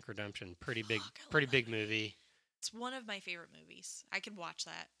Shawshank Redemption. Pretty big Fuck, I love that movie. It's one of my favorite movies. I could watch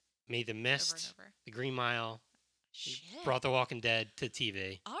that Made The over Mist, and over. The Green Mile. He Shit. brought The Walking Dead to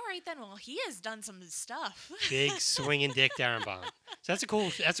TV. All right then. Well, he has done some stuff. Big swinging dick Darabont. So that's a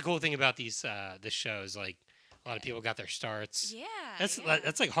cool thing about these this show is like a lot of people got their starts. Yeah.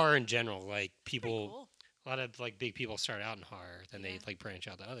 That's like horror in general. Like Pretty people, cool. a lot of like big people start out in horror, then they Yeah. like branch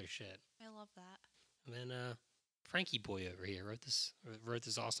out to other shit. I love that. And then Frankie boy over here wrote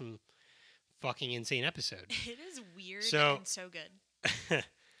this awesome, fucking insane episode. It is weird So- and so good.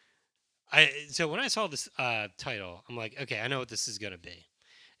 So when I saw this title, I'm like, okay, I know what this is gonna be.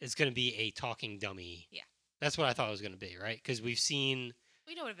 It's gonna be a talking dummy. Yeah. That's what I thought it was gonna be, right? Because we've seen.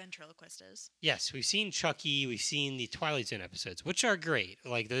 We know what a ventriloquist is. Yes, we've seen Chucky, we've seen the Twilight Zone episodes, which are great.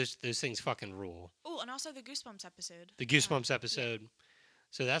 Like those things fucking rule. Oh, and also the Goosebumps episode. The Goosebumps episode.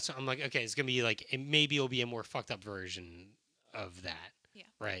 So I'm like, okay, it's gonna be like maybe it'll be a more fucked up version of that. Yeah.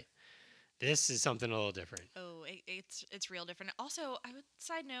 Right. This is something a little different. Oh, it's real different. Also,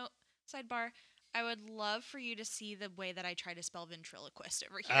 sidebar. I would love for you to see the way that I try to spell ventriloquist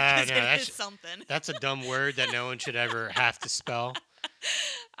over here. 'Cause No, it that's- is something. That's a dumb word that no one should ever have to spell.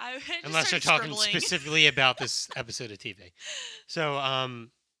 I just Unless you're started talking scribbling. specifically about this episode of TV. So,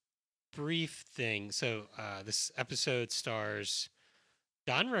 brief thing. So, this episode stars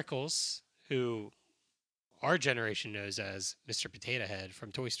Don Rickles, who our generation knows as Mr. Potato Head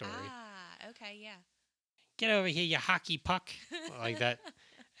from Toy Story. Ah, okay, yeah. Get over here, you hockey puck, like that.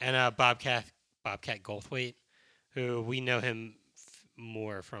 And Bobcat Goldthwait, who we know him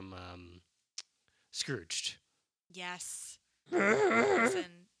more from Scrooged. Yes.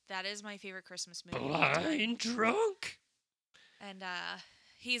 Listen, that is my favorite Christmas movie. of all time. Blind drunk. And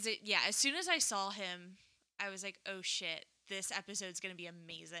as soon as I saw him, I was like, oh shit, this episode's gonna be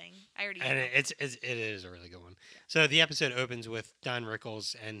amazing. I already And know. it is a really good one. Yeah. So the episode opens with Don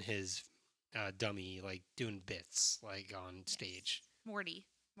Rickles and his dummy like doing bits like on Yes. stage. Morty.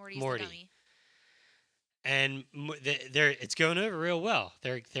 Morty's Morty. the dummy. And they're it's going over real well.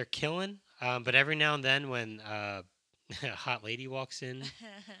 They're killing. But every now and then when a hot lady walks in,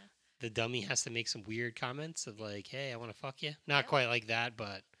 the dummy has to make some weird comments of like, "Hey, I want to fuck you." Not Yep. quite like that,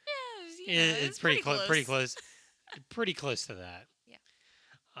 but Yeah, you know, it's pretty close. Pretty close. Pretty close to that.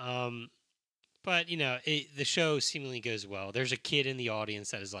 Yeah. But the show seemingly goes well. There's a kid in the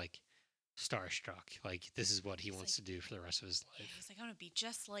audience that is like starstruck. Like this is what he wants to do for the rest of his Yeah, life. he's like, I want to be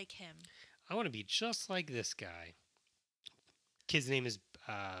just like him. I want to be just like this guy. Kid's name is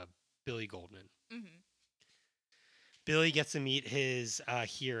Billy Goldman. Mm-hmm. Billy gets to meet his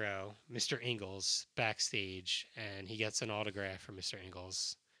hero, Mr. Ingalls, backstage, and he gets an autograph from Mr.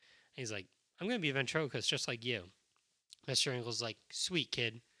 Ingalls. And he's like, I'm going to be a ventriloquist just like you. Mr. Ingalls is like, sweet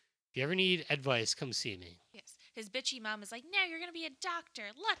kid. If you ever need advice, come see me. Yes. His bitchy mom is like, no, you're going to be a doctor.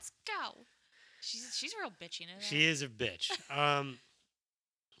 Let's go. She's real bitchy. You know that? She is a bitch.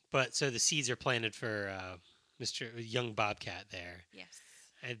 But so the seeds are planted for Mr. Young Bobcat there. Yes.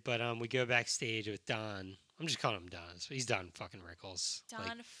 But we go backstage with Don. I'm just calling him Don. So he's Don fucking Rickles. Don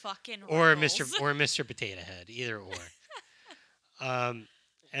like, fucking or Rickles. Mr. Potato Head, either or.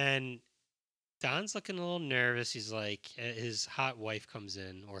 And Don's looking a little nervous. He's like, his hot wife comes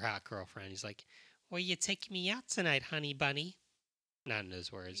in, or hot girlfriend. He's like, "Where you taking me out tonight, honey bunny?" Not in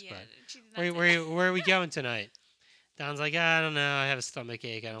those words, Yeah, but where are we going tonight? Don's like, I don't know. I have a stomach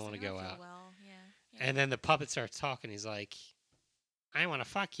ache. I don't want to go out. Well, yeah. And then the puppet starts talking. He's like, I want to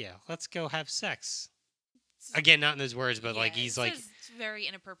fuck you. Let's go have sex. Again, not in those words, but like he's like very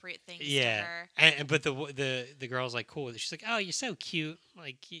inappropriate things. Yeah, to her. but the girl's like cool with it. She's like, oh, you're so cute.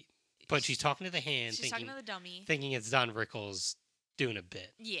 Like, but she's talking to the hand, She's talking to the dummy, thinking it's Don Rickles doing a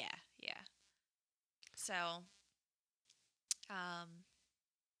bit. Yeah. So,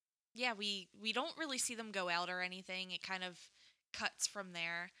 yeah, we don't really see them go out or anything. It kind of cuts from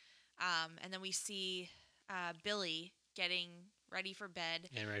there, and then we see Billy getting ready for bed.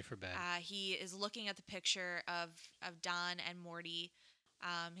 Getting ready for bed. He is looking at the picture of Don and Morty,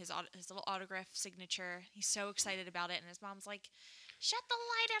 his little autograph signature. He's so excited about it, and his mom's like, "Shut the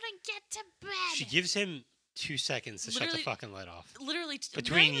light out and get to bed." She gives him 2 seconds to shut the fucking light off. Literally,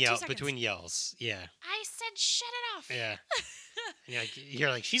 between yells. Yeah. I said, "Shut it off." Yeah. And you're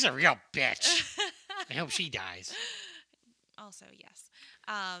like, she's a real bitch. I hope she dies. Also, yes.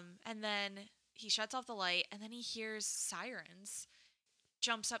 And then he shuts off the light, and then he hears sirens.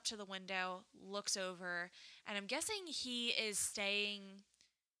 Jumps up to the window, looks over, and I'm guessing he is staying.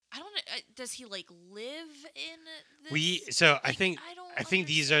 I don't know. Does he like live in this? I think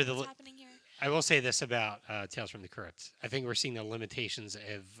these are what's happening here. I will say this about Tales from the Crypt. I think we're seeing the limitations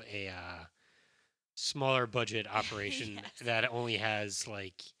of a smaller budget operation Yes. that only has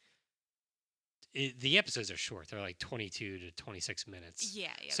like. The episodes are short. They're like 22 to 26 minutes.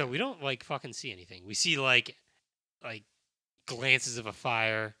 Yeah. So we don't like fucking see anything. We see like glances of a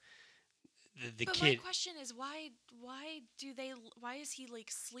fire. The but kid. my question is why is he like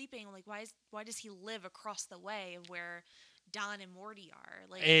sleeping? Like why does he live across the way of where Don and Morty are?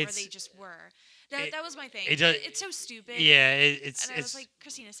 Like where they just were. That was my thing. It's so stupid. Yeah, and I was like,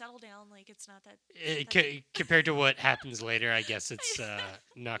 Christina, settle down. Like it's not that. Compared to what happens later, I guess it's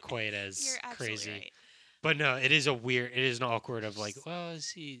not quite as You're crazy. Right. But no, it is an awkward of like, well, why is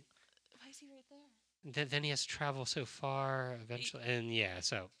he right there? Then he has to travel so far eventually, and yeah.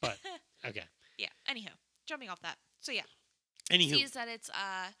 So, but okay. Yeah. Anyhow, jumping off that. So yeah. Anywho, sees that it's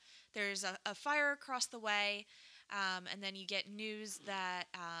there's a fire across the way, and then you get news that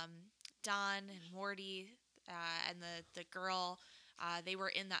Don and Morty and the girl they were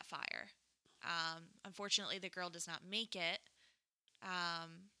in that fire. Unfortunately, the girl does not make it,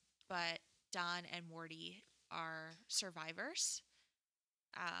 but Don and Morty are survivors.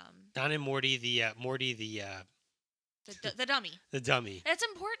 Don and Morty, the dummy. The dummy. That's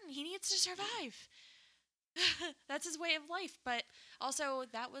important. He needs to survive. That's his way of life. But also,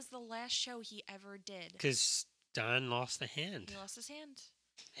 that was the last show he ever did. Because Don lost a hand. He lost his hand.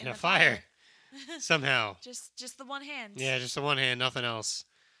 In a fire. Somehow. Just the one hand. Yeah, just the one hand, nothing else.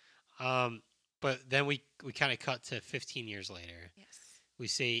 But then we kind of cut to 15 years later. Yes. We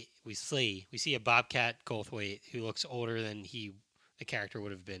see a Bobcat Goldthwait who looks older than the character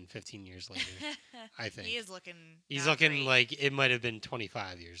would have been 15 years later. I think he is looking. He's looking great. like it might have been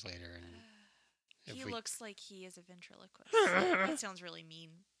 25 years later. And he looks like he is a ventriloquist. That sounds really mean,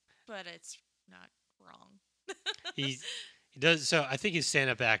 but it's not wrong. He does. So I think his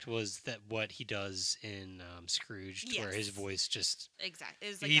stand-up act was that what he does in Scrooged, where his Yes. voice just Exactly.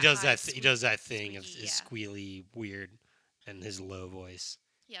 It was like he a does high, that. He does that thing of squeaky, his yeah. squealy, weird, and his low voice.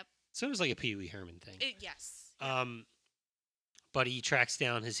 Yep. So it was like a Pee Wee Herman thing. Yes. Yep. Um, but he tracks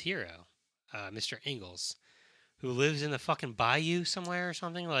down his hero, Mr. Ingalls, who lives in the fucking bayou somewhere or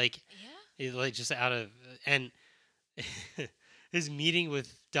something. Like, Yeah. he's like just out of and his meeting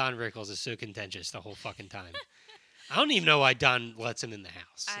with Don Rickles is so contentious the whole fucking time. I don't even know why Don lets him in the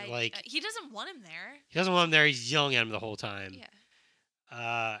house. Like, He doesn't want him there. he doesn't want him there. He's yelling at him the whole time.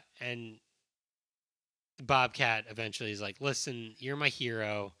 Yeah. And Bobcat eventually is like, "Listen, you're my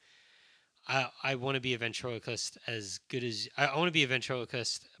hero. I want to be a ventriloquist as good as I want to be a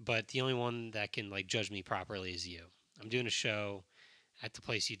ventriloquist, but the only one that can like judge me properly is you. I'm doing a show at the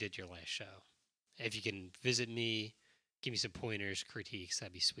place you did your last show. If you can visit me, give me some pointers, critiques,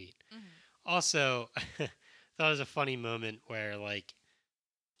 that'd be sweet." Also, thought it was a funny moment where like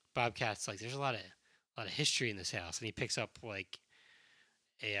Bobcat's like, "There's a lot of history in this house," and he picks up like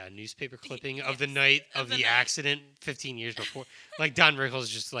a newspaper clipping of the Yes, night of of the the night. accident 15 years before. Like Don Rickles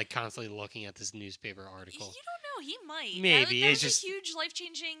just like constantly looking at this newspaper You article. don't know. He might. Maybe, That it's was just- a huge life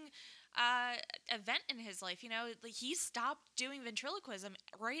changing event in his life. You know, like he stopped doing ventriloquism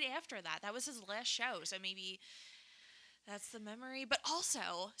right after that. That was his last show. So maybe that's the memory. But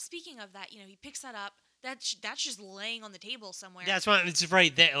also, speaking of that, you know, he picks that up. That's just laying on the table somewhere. That's why it's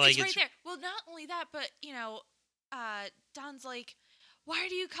right there. Like It's right there. Well, not only that, but you know, Don's like, "Why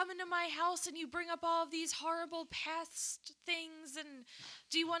do you come into my house and you bring up all of these horrible past things? And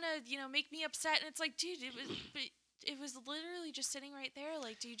do you want to, you know, make me upset?" And it's like, dude, it was literally just sitting right there.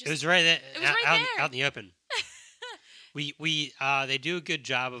 Like, do you just? It was right there. It was right there. Out in the open. They do a good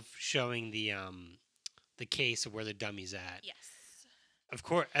job of showing the case of where the dummy's at. Yes. Of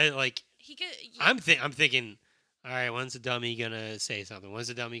course, He could. I'm thinking, all right, when's the dummy gonna say something? When's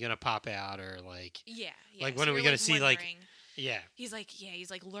the dummy gonna pop out or like? Yeah. Like, So when are we you're, gonna see, like- wondering. Yeah. He's like,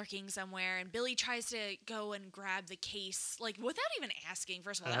 he's like lurking somewhere, and Billy tries to go and grab the case, like without even asking.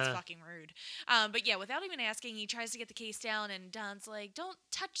 First of all, that's Uh-huh. fucking rude. But yeah, without even asking, he tries to get the case down, and Don's like, "Don't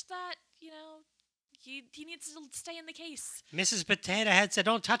touch that," you know. He needs to stay in the case. Mrs. Potato Head said,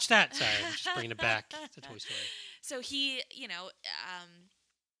 "Don't touch that." Sorry, I'm just bringing it back to Toy Story. So he, you know,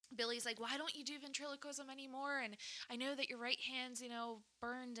 Billy's like, "Why don't you do ventriloquism anymore? And I know that your right hand's, you know,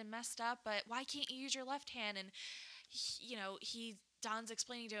 burned and messed up, but why can't you use your left hand?" And Don's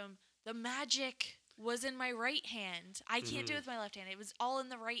explaining to him, "The magic was in my right hand. I can't do it with my left hand. It was all in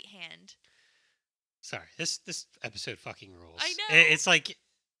the right hand." Sorry, this episode fucking rules. I know. It's like,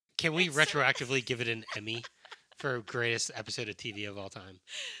 can we It's- retroactively give it an Emmy for greatest episode of TV of all time?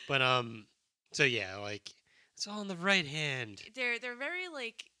 But so yeah, like it's all in the right hand. They're very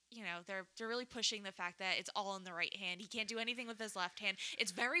like, you know, they're really pushing the fact that it's all in the right hand. He can't do anything with his left hand.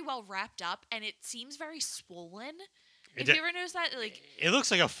 It's very well wrapped up, and it seems very swollen. Have you ever noticed that? Like, It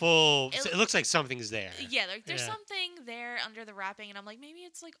looks like a full. It- It looks like something's there. yeah, like there's Yeah. something there under the wrapping, and I'm like, maybe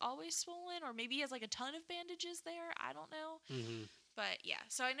it's like always swollen, or maybe he has like a ton of bandages there. I don't know, Mm-hmm. but yeah.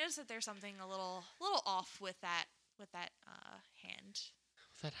 So I noticed that there's something a little off with that hand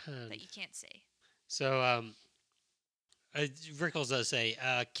That hand. that you can't see. So Rickles does say,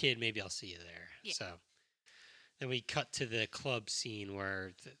 "Kid, maybe I'll see you there." Yeah. So then we cut to the club scene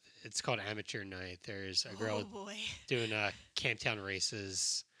where it's called Amateur Night. There's a girl Oh boy, doing Camptown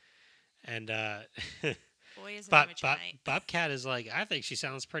races, and boy is an amateur night. Bobcat is like, "I think she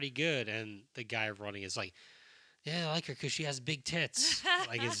sounds pretty good," and the guy running is like, "Yeah, I like her because she has big tits."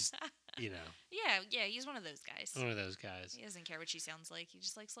 Like, it's, you know, yeah, he's one of those guys. one of those guys. He doesn't care what she sounds like. He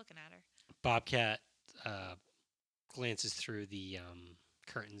just likes looking at her. Bobcat glances through the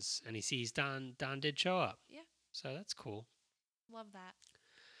curtains and he sees Don did show up. Yeah. So that's cool. Love that.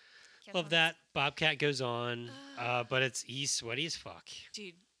 Cats Love on- that. Bobcat goes on, but he's sweaty as fuck.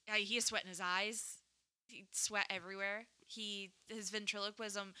 Dude, he has sweat in his eyes. He sweat everywhere. His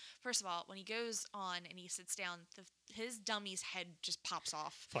ventriloquism. First of all, when he goes on and he sits down, his dummy's head just pops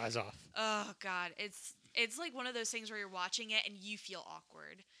off. Flies off. Oh God, it's like one of those things where you're watching it and you feel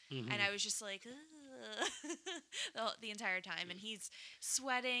awkward. Mhm. And I was just like, the entire time. And he's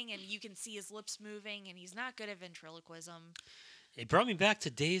sweating, and you can see his lips moving, and he's not good at ventriloquism. It brought me back to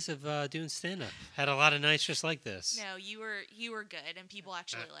days of doing stand up. Had a lot of nights just like this. No, you were good, and people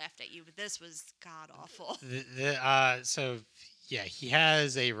actually laughed at you. But this was god awful. So yeah, he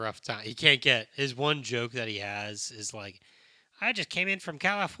has a rough time. He can't get his one joke that he has is like, "I just came in from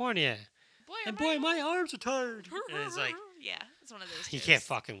California, and boy, my arms are tired." And it's like, yeah, it's one of those. he jokes. can't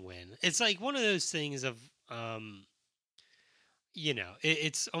fucking win. It's like one of those things of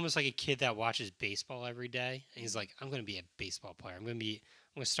it's almost like a kid that watches baseball every day, and he's Mhm. like, I'm going to be a baseball player. I'm going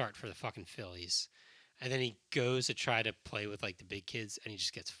to start for the fucking Phillies. And then he goes to try to play with like the big kids, and he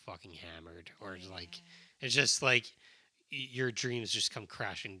just gets fucking hammered, or it's like, Yeah. it's just like your dreams just come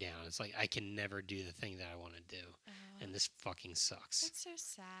crashing down. It's like I can never do the thing that I want to do, Oh, and this fucking sucks. that's so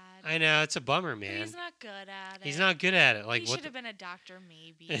sad. I know it's a bummer, But man. he's not good at He's it. not good at it. Like He what? should have been a doctor,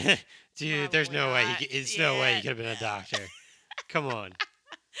 maybe. Dude, there's Probably no way. not. It's no way Yeah. he could have been a doctor. Come on.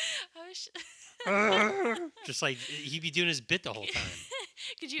 I wish. Just like he'd be doing his bit the whole time.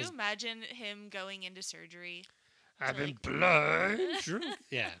 Could you His- imagine him going into surgery? I've been like- blood drunk.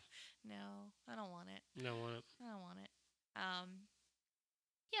 Yeah. No, I don't want it. No one. I don't want it.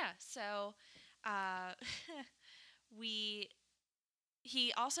 Yeah. So, uh, we.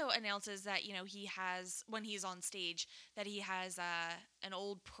 He also announces that he has, when he's on stage, that he has an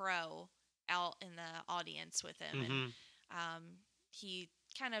old pro out in the audience with him, and Mm-hmm. he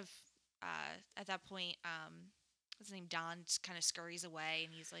kind of at that point, what's his name, Don, just kind of scurries away,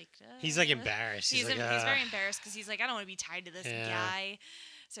 and he's like, He's like embarrassed. He's like, he's very embarrassed because he's like, I don't want to be tied to this Yeah. guy.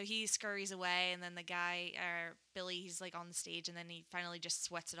 So he scurries away, and then the guy, Billy, he's like on the stage, and then he finally just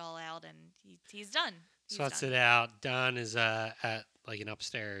sweats it all out, and he's done. He's sweats done. it out. Don is at like an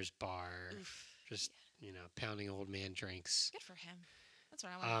upstairs bar, Oof. just pounding old man drinks. Good for him. That's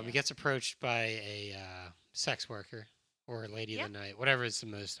what I want to He do. gets approached by a sex worker or lady Yeah. of the night, whatever is the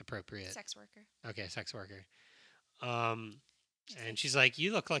most appropriate. Sex worker. Okay, sex worker. And she's like,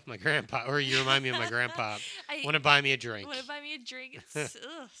 "You look like my grandpa, or you remind me of my grandpa. I Want to buy me a drink?" want to buy me a drink. It's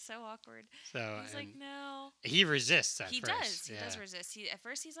so awkward. So He's like, and no. he resists at He first. does. He yeah. does resist. At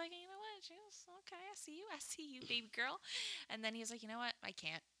first, he's like, you know what? She goes, okay, I see you, baby girl. And then he's like, you know what? I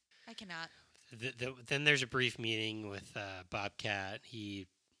can't. I cannot. Then there's a brief meeting with Bobcat.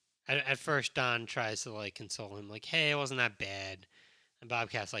 At first Don tries to like console him, like, "Hey, it wasn't that bad," and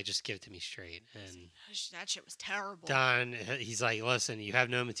Bobcat's like, "Just give it to me straight." And That shit was terrible. Don, he's like, "Listen, you have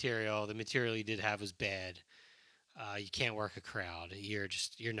no material. The material you did have was bad. You can't work a crowd.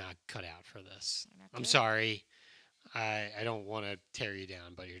 You're not cut out for this. You're not I'm good. sorry. I don't want to tear you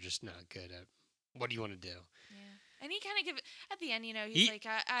down, but you're just not good at what do you want to do." Yeah. And he kind of at the end, he's like,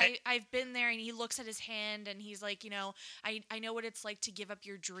 I've been there, and he looks at his hand, and he's like, I know what it's like to give up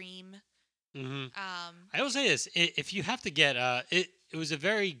your dream. Mm-hmm. I will say this: if you have to get, it was a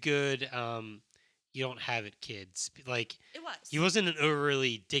very good. You don't have it, kids. Like It was. he wasn't an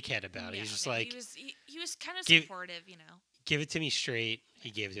overly dickhead about it. No, He's just no, like, he was kind of give- supportive, give it to me straight. He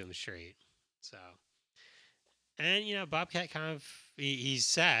gave it to him straight. So, and Bobcat kind of he's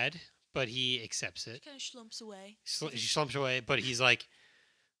sad, but he accepts He it. kind of slumps away. He slumps away, but he's like,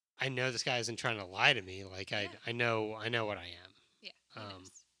 I know this guy isn't trying to lie to me. Like Yeah. I know what I am. Yeah, he knows.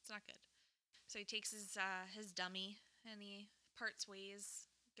 It's not good. So he takes his dummy and he parts ways,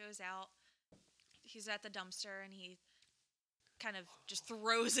 goes out. He's at the dumpster and he kind of just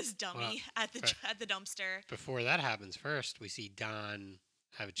throws his dummy at the dumpster. Before that happens, first we see Don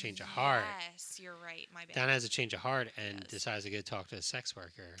have a change of heart. Yes, you're right. My bad. Don has a change of heart and Yes. decides to go talk to a sex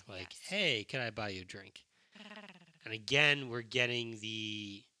worker. Like, Yes. hey, can I buy you a drink? And again, we're getting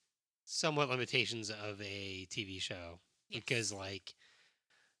the somewhat limitations of a TV show Yes. because, like,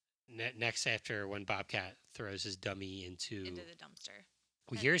 next after when Bobcat throws his dummy into into the dumpster.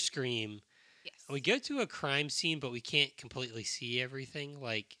 we hear a scream. Yes. And we go to a crime scene, but we can't completely see everything.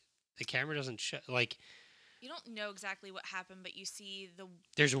 Like, the camera doesn't show. Like, You don't know exactly what happened, but you see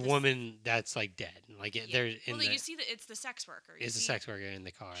there's a This- woman that's like dead. Like, yeah. there's in well, the you see that it's the sex worker. You is a see sex worker in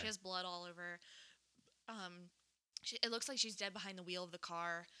the car. She has blood all over. It looks like she's dead behind the wheel of the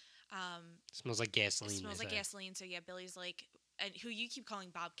car. Smells like It gasoline. smells they like say. gasoline. So yeah, Billy's like, and who you keep calling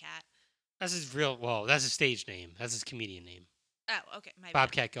Bobcat. That's his real. Well, that's his stage name. That's his comedian name. Oh, okay, my bad.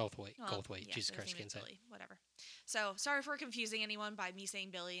 Bobcat Goldthwait. Well, Goldthwait. yeah, Jesus his Christ, name can't is say. Billy. Whatever. So sorry for confusing anyone by me saying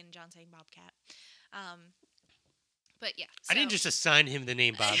Billy and John saying Bobcat. But yeah, I didn't so just assign him the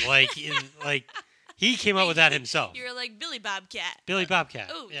name Bob. Like, he came up with that himself. You were like Billy Bobcat. Billy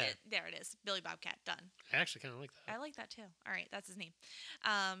Bobcat. Oh, yeah. there it is. Billy Bobcat. Done. I actually kind of like that. I like that too. All right, that's his name.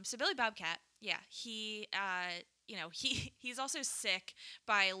 So Billy Bobcat, yeah, he, he's also sick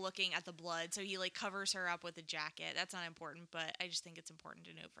by looking at the blood, so he like covers her up with a jacket. That's not important, but I just think it's important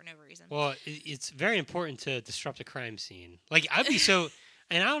to note for no reason. Well, it's very important to disrupt a crime scene. Like, I'd be so.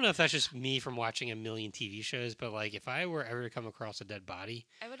 And I don't know if that's just me from watching a million TV shows, but like, if I were ever to come across a dead body,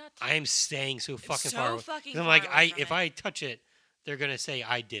 I would not. I am staying so fucking so far away. fucking 'Cause I'm far like, away from if it. I touch it, they're gonna say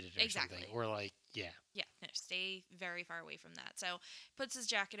I did it or Exactly. something, or like, yeah. Yeah, no, stay very far away from that. So puts his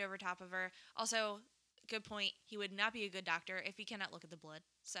jacket over top of her. Also, good point. He would not be a good doctor if he cannot look at the blood.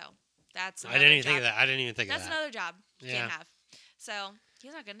 So that's I another didn't even job. think of that. I didn't even think That's of that. another job you Yeah. can't have. So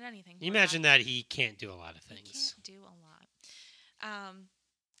he's not good at anything. You Poor guy. imagine that he can't do a lot of He things. can't do a lot.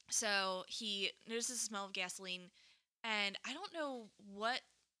 So he notices the smell of gasoline, and I don't know what.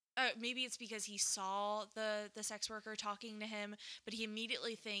 Maybe it's because he saw the sex worker talking to him, but he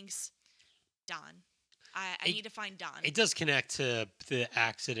immediately thinks, Don. I It- need to find Don. It does connect to the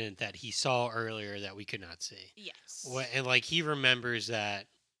accident that he saw earlier that we could not see. Yes. And like he remembers that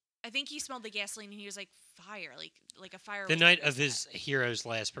I think he smelled the gasoline and he was like, fire, like a fire. the was night lit of that. his hero's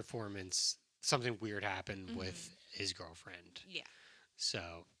last performance, something weird happened with Mhm. his girlfriend. Yeah.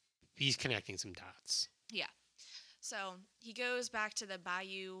 So he's connecting some dots. Yeah. So he goes back to the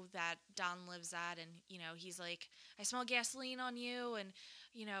bayou that Don lives at, and he's like, "I smell gasoline on you, and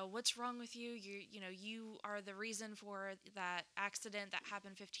what's wrong with you? You are the reason for that accident that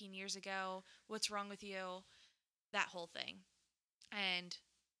happened 15 years ago. What's wrong with you?" That whole thing, and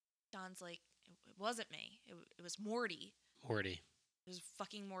Don's like, "It wasn't me. It was Morty. Morty. It was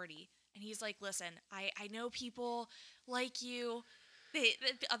fucking Morty." And he's like, "Listen, I know people like you. The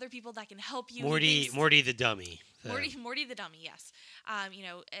other people that can help you." Morty the dummy. Morty the dummy, yes.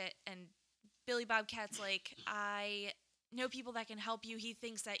 And Billy Bobcat's like, I know people that can help you. He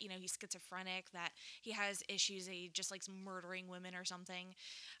thinks that he's schizophrenic, that he has issues, that he just likes murdering women or something.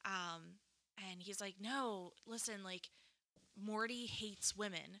 And he's like, no, listen, like Morty hates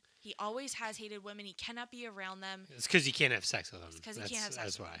women. He always has hated women. He cannot be around them. It's because he can't have sex with them. It's 'cause he can't have sex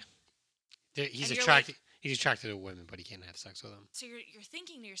That's with why. them. He's And you're attracted. He's attracted to women, but he can't have sex with them. So you're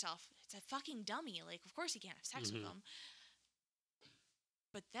thinking to yourself, it's a fucking dummy. Like, of course he can't have sex with Mhm. them.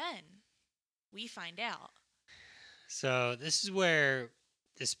 But then we find out. So this is where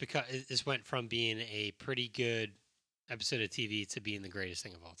this went from being a pretty good episode of TV to being the greatest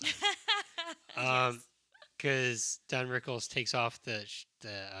thing of all time. Yes. Because Don Rickles takes off the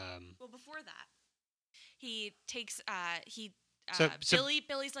Well, before that, he takes So-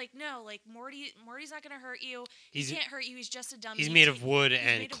 Billy's like, no, like Morty's not gonna hurt you. He he's can't hurt you. He's just a dummy. he's He made ta- of wood he's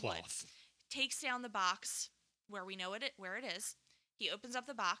and made of wood. cloth. Takes down the box where we know where it is. He opens up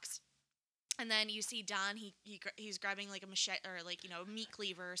the box, and then you see Don. He's grabbing like a machete or like a meat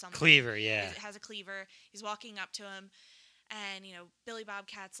cleaver or something. Cleaver, yeah. It has a cleaver. He's walking up to him, and Billy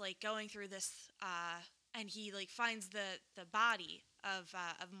Bobcat's like going through this, and he like finds the body of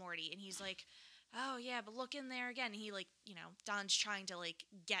Morty, and he's like, oh yeah, but look in there again. He like Don's trying to like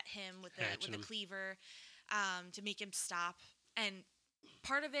get him with Hatching the him. cleaver, to make him stop, and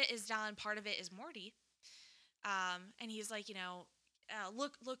part of it is Don, part of it is Morty, and he's like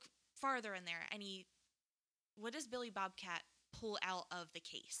look farther in there, and what does Billy Bobcat pull out of the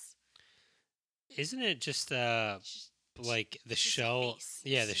case? Isn't it just It's like the just a shell? face.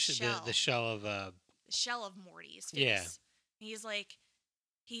 Yeah, It's the a shell. the shell of The shell of Morty's face. Yeah. And he's like,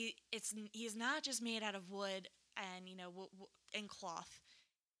 he's not just made out of wood and and cloth.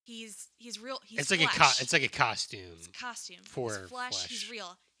 He's real. He's it's like flesh. it's like a costume. It's a costume. for He's flesh. flesh. He's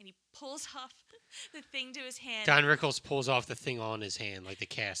real, and he pulls off the thing to his hand. Don Rickles pulls off the thing on his hand, like the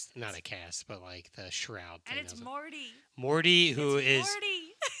cast, not a cast, but like the shroud thing. and it's Morty. Morty, who It's is,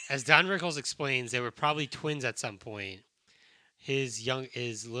 Morty. as Don Rickles explains, they were probably twins at some point. His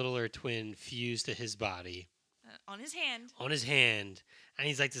littler twin fused to his body On his hand. on his hand, and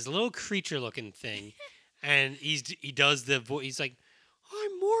he's like this little creature-looking thing, and he does the voice. He's like,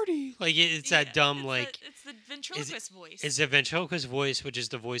 "I'm Morty." Like it's that dumb It's the ventriloquist voice. It's a ventriloquist voice, which is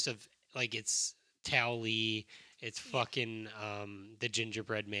the voice of like it's Tao Lee. It's fucking the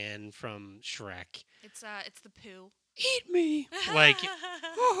gingerbread man from Shrek. It's the poo. Eat me, like.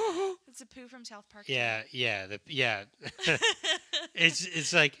 It's a poo from South Park. Yeah.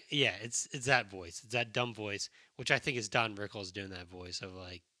 It's like it's that voice. It's that dumb voice, which I think is Don Rickles doing that voice of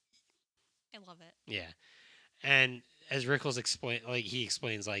like I love it. yeah. And as Rickles explains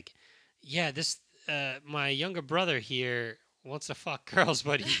like, yeah, this my younger brother here wants to fuck girls,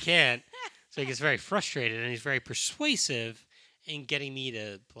 but he can't. So he gets very frustrated, and he's very persuasive in getting me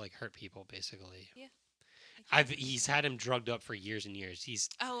to like hurt people, basically. Yeah. He's had him drugged up for years and years.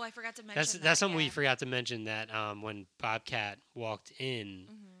 Oh, I forgot to mention That's something yeah. we forgot to mention that when Bobcat walked in,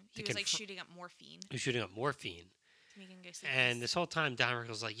 He was like shooting up morphine he was shooting up morphine. to make him go see And this whole time, Don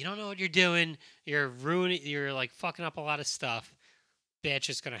Rickles like, you don't know what you're doing. You're ruining. You're like fucking up a lot of stuff. Bad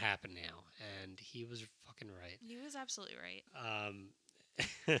shit's gonna happen now, and he was fucking right. He was absolutely right.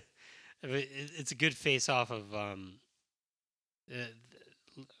 It's a good face off of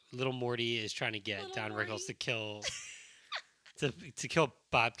little Morty is trying to get Little Don Morty. Rickles to kill to kill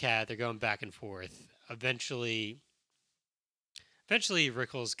Bobcat. They're going back and forth. Eventually,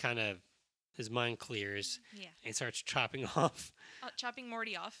 Rickles kind of his mind clears Yeah. and starts chopping off Chopping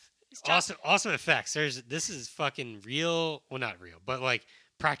Morty off. He's chop- awesome effects. This is fucking real. Well, not real, but like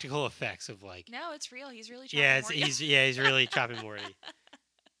practical effects of like. No, it's real. He's really chopping Yeah, it's, Morty. he's really chopping Morty.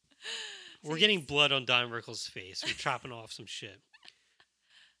 So We're getting blood on Don Rickles' face. We're chopping off some shit.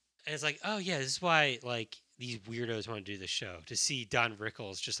 And it's like, oh yeah, this is why like these weirdos want to do the show, to see Don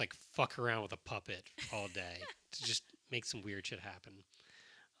Rickles just like fuck around with a puppet all day to just make some weird shit happen.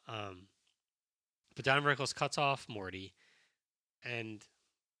 But Don Rickles cuts off Morty, and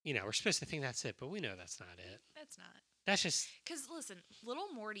we're supposed to think that's it, but we know that's not it. That's not. That's just Because listen, Little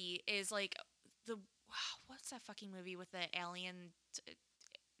Morty is like the what's that fucking movie with the alien?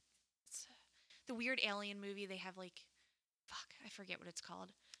 It's the weird alien movie. They have like, fuck, I forget what it's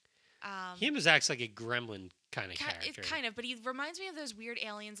called. him is acts like a gremlin kind of character. Kind of, but he reminds me of those weird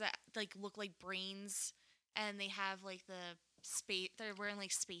aliens that like look like brains, and they have like the space. They're wearing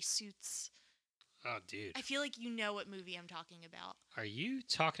like space suits. Oh, dude. I feel like you know what movie I'm talking about. Are you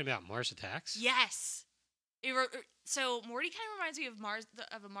talking about Mars Attacks? Yes. So Morty kind of reminds me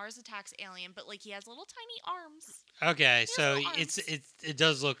of a Mars Attacks alien, but like he has little tiny arms. Okay, He has so little it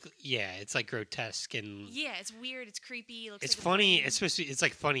does look, it's like grotesque and Yeah, it's weird. It's creepy. It looks it's like a funny. brain. It's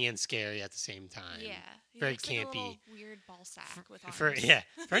like funny and scary at the same time. Yeah, he very looks like a campy. little weird ball sack with arms.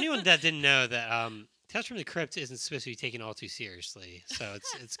 For anyone that didn't know that Tales from the Crypt isn't supposed to be taken all too seriously, so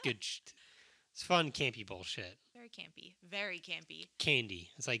it's good. It's fun campy bullshit. Very campy. Very campy. Candy.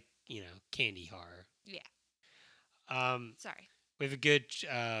 It's like candy horror. Yeah. Sorry. We have a good.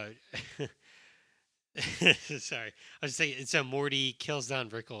 Sorry, I was saying. So Morty kills Don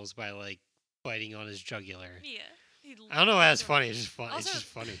Rickles by like biting on his jugular. Yeah. I don't know why that's funny. It's just fun. Also, It's just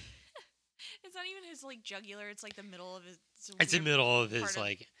funny. It's not even his like jugular. It's like the middle of his. It's the weird middle of part his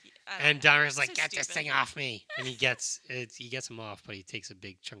like, I don't and know. Don Rickles It's like, so get this stupid. thing off me, and he gets him off, but he takes a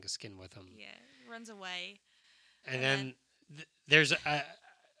big chunk of skin with him. Yeah, he runs away. And then there's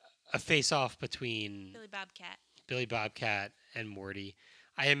a face off between Billy Bobcat. and Morty.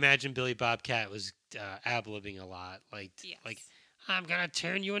 I imagine Billy Bobcat was ab-libbing a lot, like I'm gonna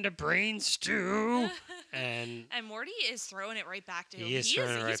turn you into brain stew, and Morty is throwing it right back to him. He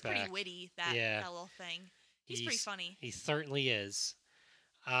throwing it right He's pretty back. witty. That little thing. He's pretty funny. He certainly is.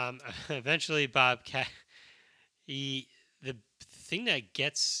 Eventually, Bobcat. The thing that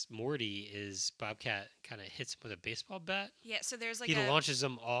gets Morty is Bobcat kind of hits him with a baseball bat. Yeah. So there's like He launches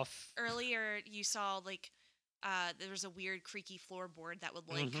him off. Earlier, you saw like there was a weird creaky floorboard that would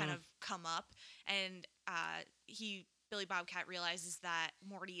like kind of come up, and Billy Bobcat realizes that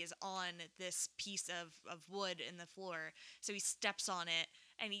Morty is on this piece of wood in the floor, so he steps on it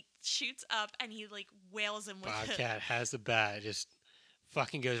and he shoots up and he like wails him with Bobcat has the bat, just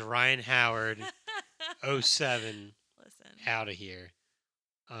fucking goes Ryan Howard 07 Listen. out of here.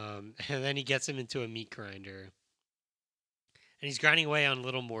 And then he gets him into a meat grinder. And he's grinding away on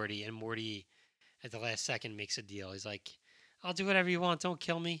little Morty, and Morty at the last second makes a deal. He's like, I'll do whatever you want. Don't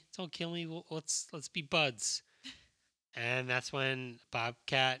kill me. Don't kill me. Let's be buds. And that's when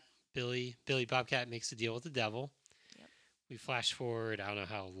Billy Bobcat makes a deal with the devil. Yep. We flash forward, I don't know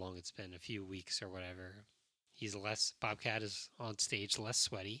how long it's been, a few weeks or whatever. Bobcat is on stage, less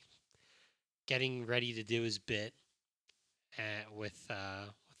sweaty, getting ready to do his bit with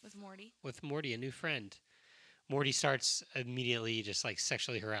Morty, a new friend. Morty starts immediately just like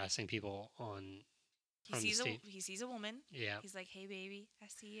sexually harassing people on He sees a woman. Yeah. He's like, "Hey, baby, I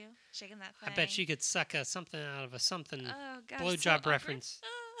see you shaking that thing. I bet you could suck something out of a something. Oh God, Blowjob reference.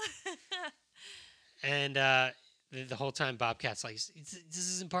 And the whole time Bobcat's like, this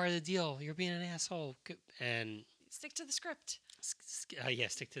isn't part of the deal. You're being an asshole. And stick to the script.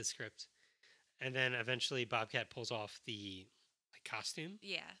 Stick to the script. And then eventually Bobcat pulls off the costume.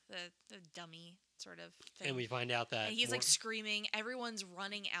 Yeah, the dummy sort of thing. And we find out that and he's like screaming. Everyone's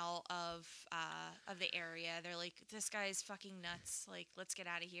running out of the area. They're like, "This guy's fucking nuts! Like, let's get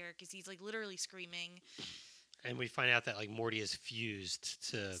out of here!" Because he's like literally screaming. And we find out that like Morty is fused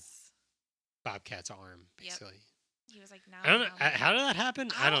to Bobcat's arm, basically. Yep. He was like, "No." I don't know. How did that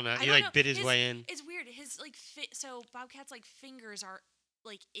happen? I don't know. He like bit his way in. It's weird. His like so Bobcat's like fingers are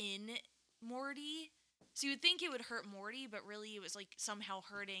like in Morty. So you would think it would hurt Morty, but really it was like somehow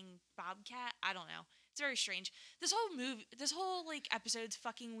hurting Bobcat. I don't know. It's very strange. This whole like episode's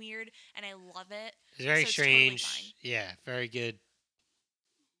fucking weird, and I love it. It's very strange. It's totally fine. Yeah, very good.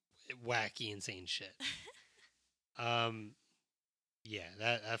 Wacky, insane shit. Yeah,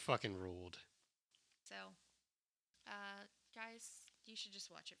 that fucking ruled. So, guys, you should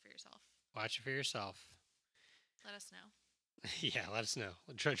just watch it for yourself. Watch it for yourself. Let us know. Yeah, let us know.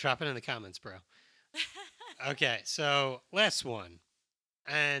 Drop it in the comments, bro. Okay, so last one,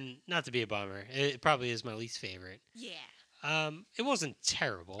 and not to be a bummer, it probably is my least favorite. Yeah. It wasn't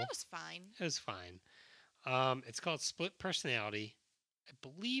terrible. It was fine. It was fine. It's called Split Personality. I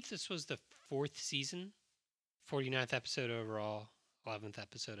believe this was the fourth season, 49th episode overall, 11th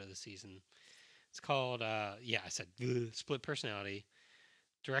episode of the season. It's called, I said Split Personality.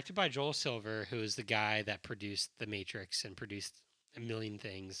 Directed by Joel Silver, who is the guy that produced The Matrix and produced a million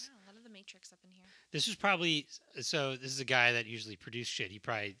things. Oh, a lot of the Matrix up in here. This was probably, so this is a guy that usually produced shit.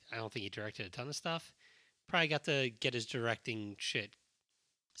 I don't think he directed a ton of stuff. Probably got to get his directing shit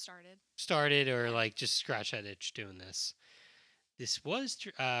started or like just scratch that itch doing this. This was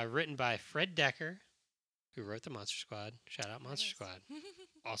written by Fred Decker, who wrote the Monster Squad. Shout out Monster Squad.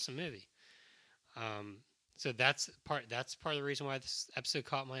 Awesome movie. So that's part of the reason why this episode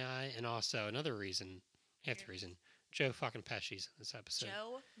caught my eye, and also another reason, half the reason, Joe fucking Pesci's in this episode.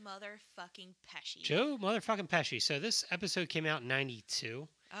 Joe motherfucking Pesci. Joe motherfucking Pesci. So this episode came out in '92.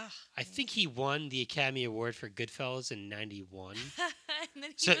 Ugh. I think he won the Academy Award for Goodfellas in '91. And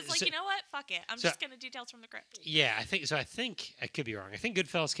then he was like, you know what? Fuck it. I'm just going to do Tales from the Crypt. Yeah, I think I could be wrong. I think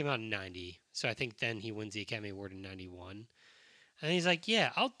Goodfellas came out in '90. So I think then he wins the Academy Award in '91. And he's like,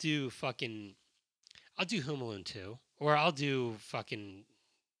 yeah, I'll do Home Alone 2. Or I'll do fucking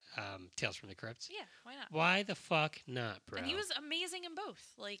Tales from the Crypt. Yeah, why not? Why the fuck not, bro? And he was amazing in both.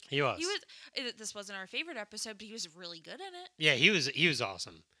 Like he was. This wasn't our favorite episode, but he was really good in it. Yeah, he was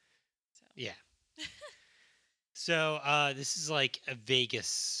awesome. So. Yeah. So this is like a Vegas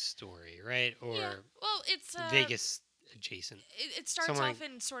story, right? Or yeah. Well, it's Vegas adjacent. It starts off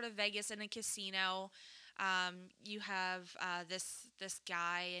in sort of Vegas in a casino. You have this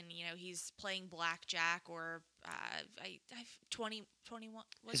guy, and he's playing blackjack or 21.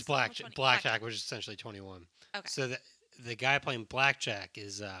 It's blackjack, which is essentially 21. Okay. So the guy playing blackjack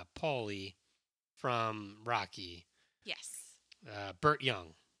is Paulie from Rocky. Yes. Burt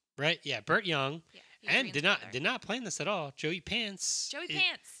Young, right? Yeah, Burt Young. Yeah. And did not plan this at all. Joey Pants.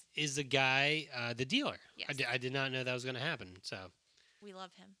 Is the guy, the dealer. Yes. I did not know that was going to happen. So we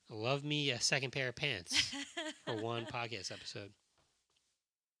love him. Love me a second pair of pants for one podcast episode.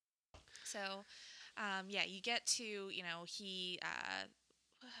 So, you get to he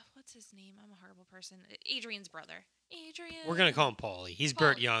what's his name? I'm a horrible person. Adrian's brother. Adrian. We're gonna call him Paulie. He's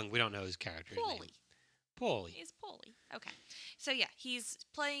Burt Young. We don't know his character's name. Paulie. He's Paulie. Okay. So yeah, he's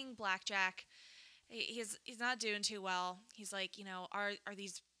playing blackjack. He's not doing too well. He's like, are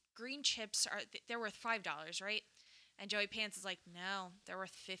these green chips they're worth $5, right? And Joey Pants is like, no, they're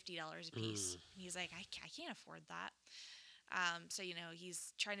worth $50 a piece. And he's like, I can't afford that. So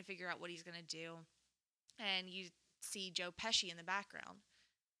he's trying to figure out what he's gonna do, and you see Joe Pesci in the background,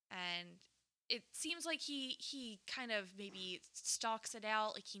 and it seems like he kind of maybe stalks it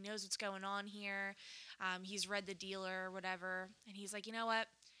out, like he knows what's going on here. He's read The Dealer or whatever, and he's like, you know what?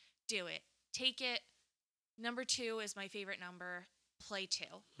 Do it. Take it. Number 2 is my favorite number. Play 2.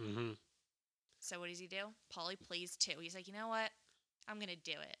 Mm-hmm. So what does he do? Paulie plays 2. He's like, you know what? I'm going to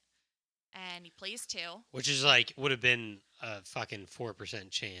do it. And he plays 2. Which is like, would have been a fucking 4%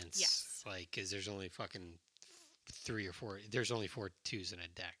 chance. Yes. Like, because there's only fucking 3 or 4. There's only 4 2s in a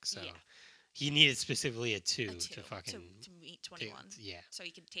deck. So he needed specifically a 2 to fucking. To meet 21. Yeah. So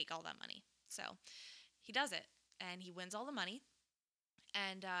he could take all that money. So he does it. And he wins all the money.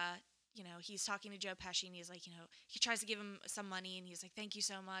 And, he's talking to Joe Pesci, and he's like, he tries to give him some money, and he's like, thank you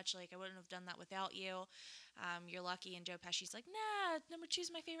so much. Like, I wouldn't have done that without you. You're lucky. And Joe Pesci's like, nah, number 2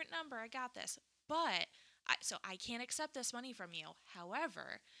 is my favorite number. I got this. But, I can't accept this money from you.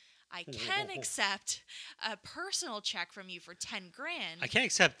 However, I can accept a personal check from you for $10,000. I can't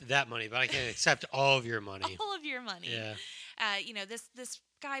accept that money, but I can accept all of your money. All of your money. Yeah. This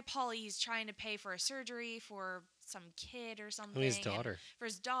guy, Paulie, he's trying to pay for a surgery for some kid or something. His daughter. For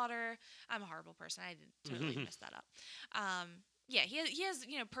his daughter. I'm a horrible person. I totally messed that up. He has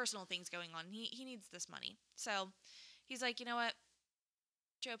personal things going on. He needs this money. So he's like, you know what,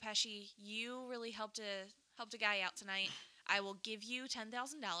 Joe Pesci, you really helped a guy out tonight. I will give you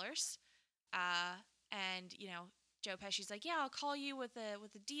 $10,000. And Joe Pesci's like, yeah, I'll call you with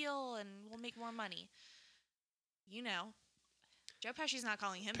a deal, and we'll make more money. Joe Pesci's not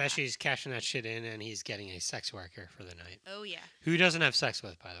calling him Pesci's cashing that shit in, and he's getting a sex worker for the night. Oh, yeah. Who doesn't have sex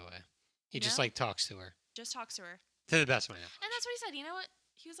with, by the way. He just, talks to her. Just talks to her. To the best of my knowledge. And that's what he said. You know what?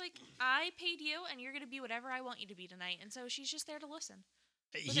 He was like, I paid you, and you're going to be whatever I want you to be tonight. And so she's just there to listen.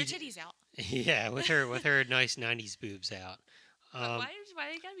 With her titties out. Yeah, with her nice 90s boobs out. Why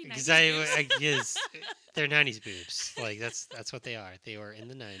they gotta be 90s boobs? Because they're 90s boobs. Like, that's what they are. They were in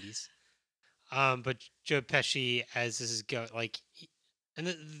the 90s. But Joe Pesci, as this is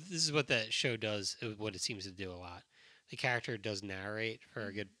this is what the show does, what it seems to do a lot. The character does narrate for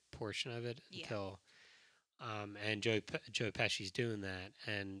a good portion of it until And Joe Pesci's doing that,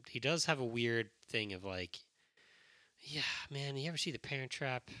 and he does have a weird thing of like, yeah, man, you ever see The Parent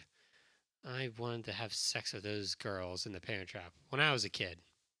Trap? I wanted to have sex with those girls in The Parent Trap when I was a kid.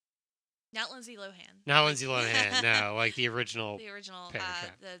 Not Lindsay Lohan. Not Lindsay Lohan, no, like the original The original, Parent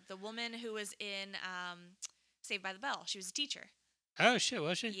Trap. the woman who was in Saved by the Bell. She was a teacher. Oh shit,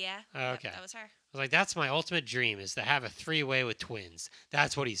 was she? Yeah. Oh, Yep, okay. that was her. I was like, that's my ultimate dream is to have a 3-way with twins.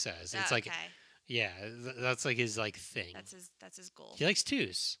 That's what he says. It's like, Okay. yeah, that's like his like thing. That's his goal. He likes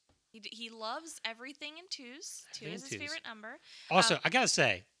twos. He loves everything in twos. Two Everything is in his twos. favorite number. Also, I gotta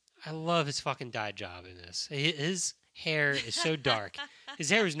say, I love his fucking dye job in this. His hair is so dark. His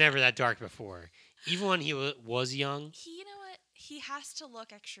hair was never that dark before. Even when he was young, You know what? He has to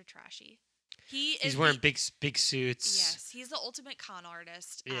look extra trashy. he's wearing big suits. Yes, he's the ultimate con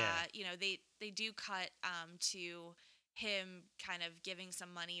artist. Yeah. They do cut to him kind of giving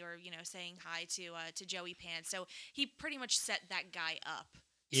some money or saying hi to Joey Pants. So he pretty much set that guy up.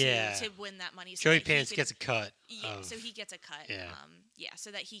 Yeah. To win that money. So Joey that he Pants can- gets a cut. Yeah, of- so he gets a cut. Yeah.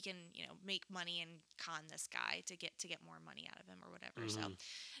 So that he can make money and con this guy to get more money out of him or whatever. So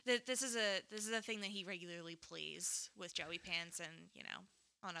Mhm. this is a thing that he regularly plays with Joey Pants and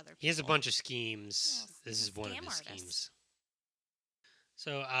on other people. He has a bunch of schemes. Well, This he's is a one of scam his artist. schemes.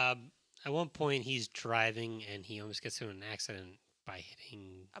 So at one point he's driving and he almost gets into an accident by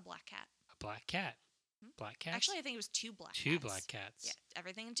hitting A black cat. a black cat. Hmm? Black cat. Actually, I think it was two black two cats. black cats. Yeah,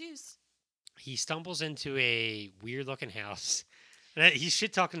 everything in twos. He stumbles into a weird looking house. And he's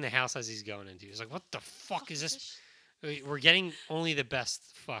shit talking the house as he's going into. He's like, "What the fuck is this?" We're getting only the best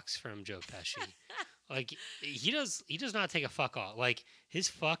fucks from Joe Pesci. Like he does not take a fuck off. Like his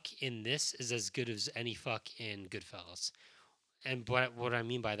fuck in this is as good as any fuck in Goodfellas. And what I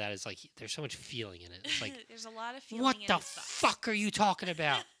mean by that is like there's so much feeling in it. It's like, There's a lot of feeling what in the his fucks. fuck are you talking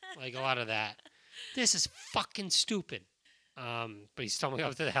about? Like a lot of that. This is fucking stupid. But he's stumbling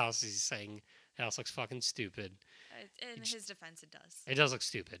up to the house. He's saying the house looks fucking stupid. In his defense, it does. It does look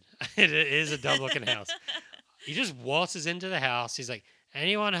stupid. It is a dumb looking house. He just waltzes into the house. He's like,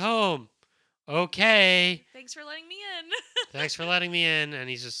 "Anyone home? Okay. Thanks for letting me in. Thanks for letting me in." And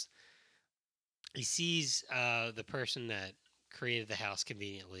he sees the person that created the house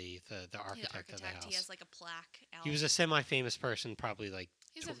conveniently, the architect of the house. He has like a plaque out. He was a semi-famous person, probably like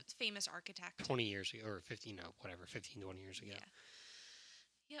He's a famous architect. 20 years ago, or 15, no, whatever, 15, 20 years ago. Yeah.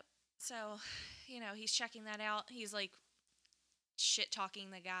 Yep. So, he's checking that out. He's like shit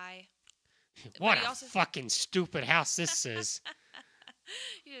talking the guy. What he a also- fucking stupid house this is.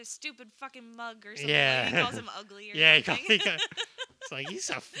 He's a stupid fucking mug or something. Yeah. Like he calls him ugly or Yeah, something. it's like he's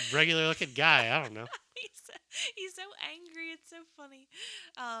a regular looking guy. I don't know. he's so angry. It's so funny.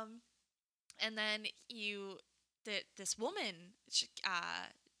 And then this woman,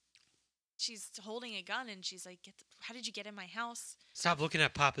 she's holding a gun and she's like, "How did you get in my house? Stop looking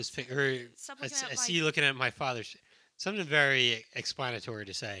at Papa's finger. Stop I, looking s- at I my." see you looking at my father's. Something very explanatory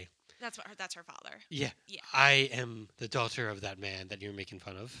to say. That's her father. Yeah. Yeah. I am the daughter of that man that you're making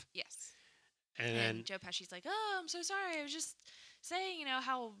fun of. Yes. And then Joe Pesci's like, "Oh, I'm so sorry. I was just saying,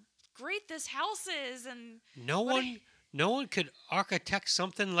 how great this house is." And no what one could architect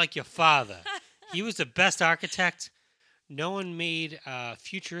something like your father. He was the best architect. No one made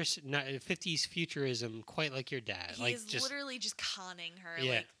 50s futurism quite like your dad. he is literally just conning her.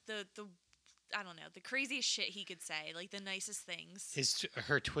 Yeah. Like the I don't know, the craziest shit he could say, like the nicest things.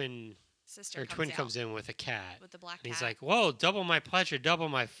 her twin Sister comes in with a cat. with the black And he's cat. like, "Whoa, double my pleasure, double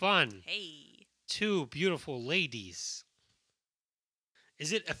my fun. "Hey, Two beautiful ladies."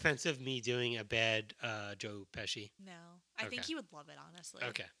 Is it offensive me doing a bad Joe Pesci? no." I think Okay. he would love it, honestly.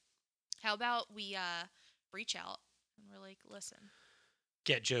 Okay. How about we reach out and we're like, "Listen,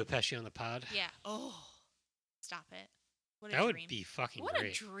 Get Joe Pesci on the pod. yeah, oh, stop it. What a That would dream. be fucking What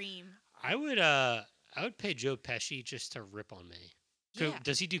great. a dream. I would pay Joe Pesci just to rip on me. Yeah,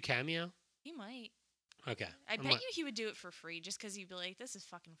 Does he do cameo? he might. Okay. I bet you he would do it for free just because he'd be like, "This is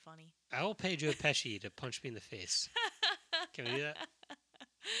fucking funny." I will pay Joe Pesci to punch me in the face. Can we do that?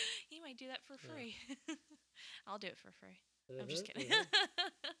 He might do that for Yeah. free. I'll do it for free. I'm Mm-hmm, just kidding.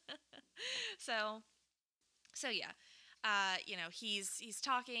 So yeah. He's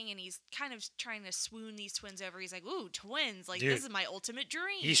talking and he's kind of trying to swoon these twins over. He's like, "Ooh, twins! Like Dude, this is my ultimate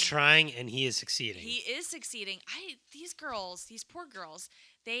dream." He's trying and he is succeeding. He is succeeding. These girls, these poor girls,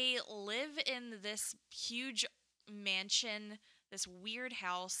 they live in this huge mansion, this weird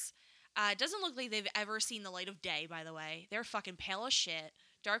house. It doesn't look like they've ever seen the light of day, by the way. They're fucking pale as shit.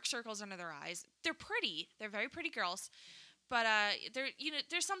 Dark circles under their eyes. They're pretty. They're very pretty girls. But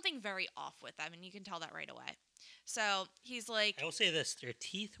there's something very off with them, and you can tell that right away. So he's like, I will say this: their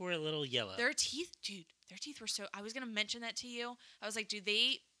teeth were a little yellow. their teeth, dude, their teeth were so. I was gonna mention that to you. I was like, do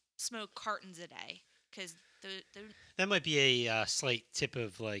they smoke cartons a day? Because the That might be a slight tip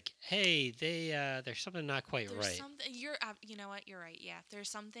of like, hey, there's something not quite there's right. something you're you know what, you're right. Yeah, there's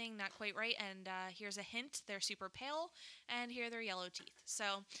something not quite right, and here's a hint: they're super pale, and here are their yellow teeth.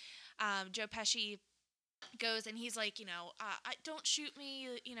 So, Joe Pesci goes and he's like, don't shoot me.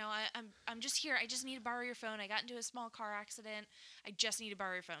 I'm just here. I just need to borrow your phone. I got into a small car accident. I just need to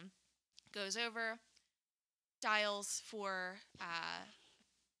borrow your phone. Goes over, dials for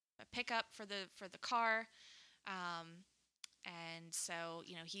a pickup for the car. Um, and so,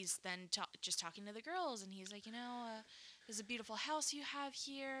 he's then just talking to the girls, and he's like, there's a beautiful house you have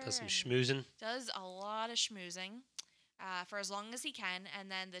here, Does some and schmoozing. does a lot of schmoozing for as long as he can.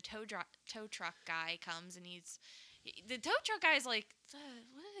 And then the tow truck guy comes, and the tow truck guy is like,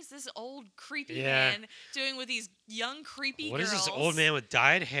 what is this old creepy Yeah. man doing with these young creepy What girls? is this old man with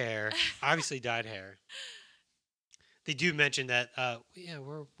dyed hair? Obviously dyed hair. They do mention that, yeah,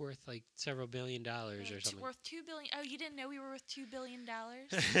 we're worth like several $billion or something. Worth $2 billion. Oh, you didn't know we were worth $2 billion?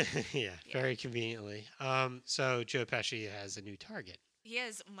 Yeah, very conveniently. So Joe Pesci has a new target. He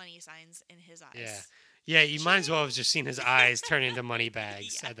has money signs in his eyes. Yeah. Yeah, you might as well have just seen his eyes turn into money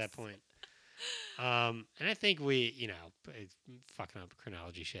bags at that Yes. point. And I think it's fucking up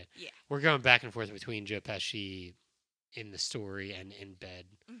chronology shit. Yeah. We're going back and forth between Joe Pesci in the story and in bed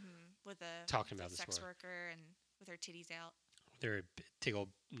With a talking about the sex story. worker and with her titties out. They're big old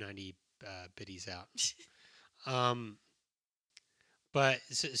 90 biddies out. Um, but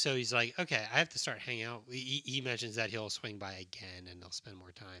so he's like, okay, I have to start hanging out. He mentions that he'll swing by again and they'll spend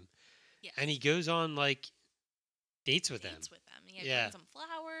more time. Yes. And he goes on like dates with them. Yeah, Yeah. growing some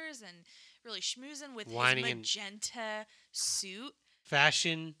flowers and really schmoozing with Whining his and- magenta suit.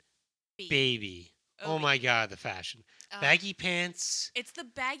 Fashion baby. Oh my God, the fashion. Baggy pants. It's the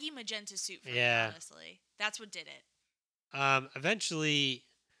baggy magenta suit for me, Yeah. honestly. That's what did it. Eventually,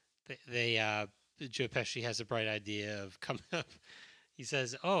 Joe Pesci has a bright idea of coming up. He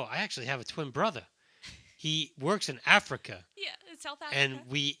says, "Oh, I actually have a twin brother. He works in Africa, Yeah, in South Africa. and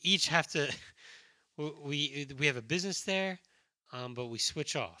we each have to. We have a business there, but we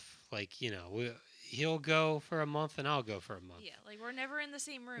switch off. Like he'll go for a month, and I'll go for a month. Yeah, like we're never in the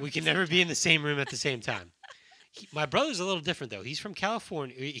same room. We at can the same never be in time. the same room at the same time." My brother's a little different though. He's from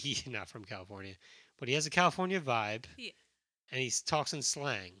California. He's not from California, but he has a California vibe. Yeah. And he talks in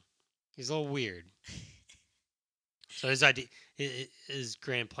slang. He's a little weird. So his idea, his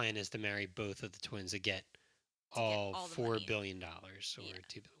grand plan is to marry both of the twins to get all all the $4 money. billion or Yeah.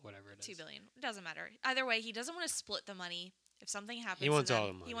 whatever it is. $2 billion. It doesn't matter. Either way, he doesn't want to split the money. If something happens, He wants to them, all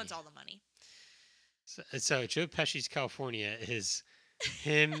the money. He wants all the money. So Joe Pesci's California is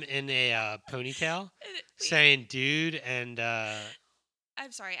him in a ponytail Wait, saying "dude" and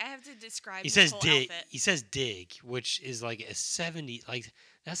I'm sorry, I have to describe. he his says whole dig. outfit. He says dig, which is like a 70. Like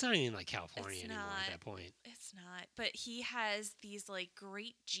that's not even like California It's anymore not. at that point. It's not, but he has these like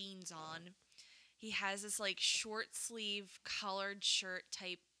great jeans on. He has this like short sleeve collared shirt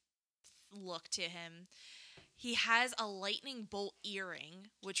type look to him. He has a lightning bolt earring,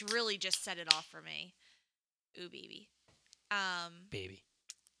 which really just set it off for me. Ooh, baby. Baby.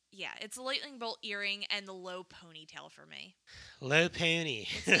 Yeah, it's a lightning bolt earring and the low ponytail for me. Low pony.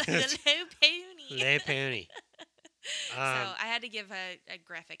 The low pony. Low pony. So I had to give a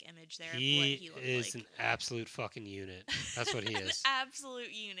graphic image there of what he looked is like. an absolute fucking unit. That's what he An is.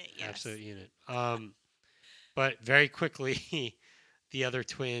 absolute unit, yes. Absolute unit. But very quickly, the other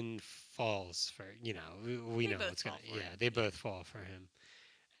twin falls for we They know both what's gonna. fall for Yeah, him. they both fall for him.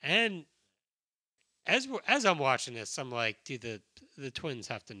 And as I'm watching this, I'm like, dude, the twins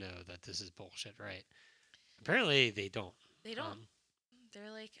have to know that this is bullshit, right? Apparently, they don't. They don't. They're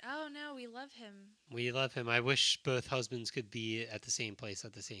like, oh no, we love him. We love him. I wish both husbands could be at the same place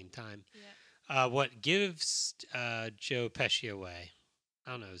at the same time. Yeah. What gives Joe Pesci away?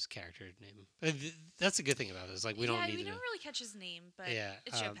 I don't know his character name. That's a good thing about this. Like we don't need we to don't know. really catch his name, but Yeah,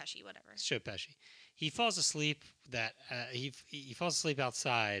 it's Joe Pesci, whatever. It's Joe Pesci. He falls asleep. He falls asleep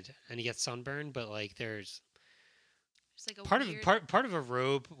outside and he gets sunburned. But like there's It's like a part weird, of part of a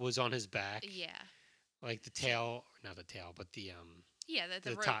robe was on his back. Yeah. Like the tail, not the tail, but the Yeah, the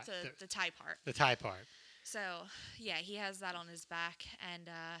The rope, tie- the tie part. the tie part. So, yeah, he has that on his back, and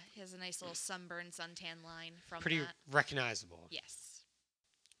he has a nice little sunburn, suntan line from Pretty that. recognizable. Yes.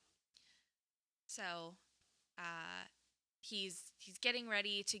 So, he's getting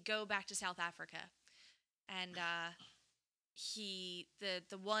ready to go back to South Africa, and the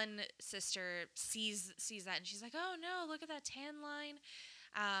one sister sees that, and she's like, "Oh no, look at that tan line."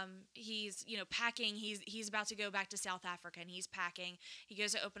 He's packing. He's about to go back to South Africa, and he's packing. He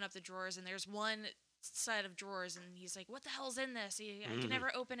goes to open up the drawers, and there's one set of drawers, and he's like, "What the hell's in this? I can Mhm.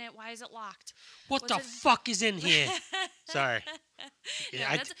 never open it. Why is it locked? What What's the in-" fuck is in here? Sorry. No,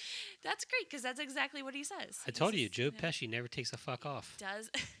 Yeah, that's great because that's exactly what he says. I He told you, says, Joe Pesci never takes a fuck off. does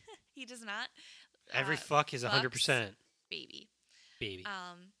he does not Every fuck is fucks 100% baby. baby.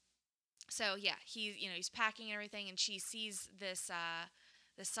 So yeah, he's packing and everything, and she sees this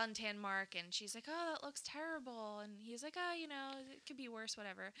suntan mark, and she's like, "Oh, that looks terrible," and he's like, "Oh, it could be worse,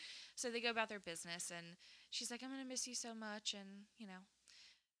 whatever." So they go about their business, and she's like, "I'm gonna miss you so much," and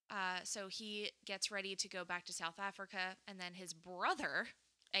so he gets ready to go back to South Africa, and then his brother,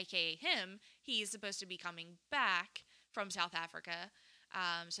 aka him, he's supposed to be coming back from South Africa,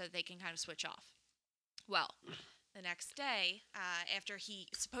 so that they can kind of switch off. Well, the next day, after he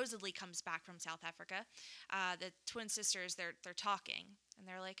supposedly comes back from South Africa, the twin sisters they're talking, and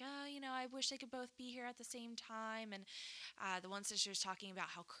they're like, "Oh, I wish they could both be here at the same time." And the one sister's talking about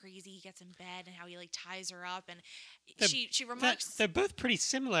how crazy he gets in bed and how he like ties her up, and They're- she remarks, They're both pretty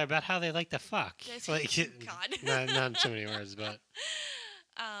similar about how they like to fuck. This- Like, God. not in so many words, but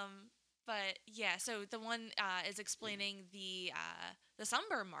But yeah, so the one is explaining the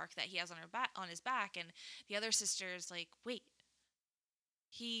sunburn mark that he has on his back, and the other sister's like, "Wait,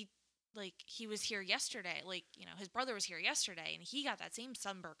 he was here yesterday. Like, his brother was here yesterday, and he got that same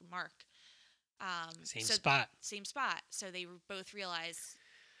sunburn mark. same So spot. same spot. So they both realize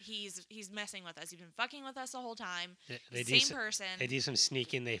he's messing with us. He's been fucking with us the whole time. They Same do person. They do some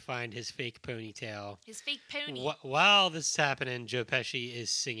sneaking. They find his fake ponytail. His fake pony. While this is happening, Joe Pesci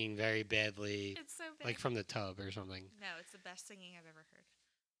is singing very badly, It's so bad. like from the tub or something. No, it's the best singing I've ever heard.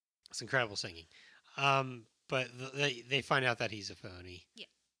 It's incredible singing. But they find out that he's a phony. Yeah.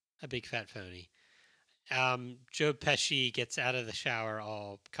 A big fat phony. Joe Pesci gets out of the shower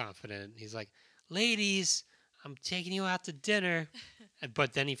all confident. He's like, "Ladies, I'm taking you out to dinner."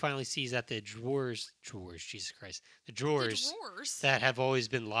 But then he finally sees that the drawers, Jesus Christ, the drawers The drawers that have always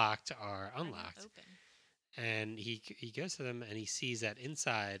been locked are are not unlocked. open. And he goes to them and he sees that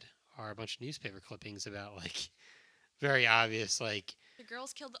inside are a bunch of newspaper clippings about like very obvious like The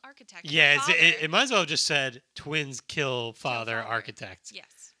girls killed the architect. yeah The it father. might as well have just said twins kill father father. architect.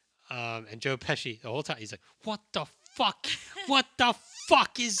 Yes. And Joe Pesci the whole time he's like, "What the fuck? What the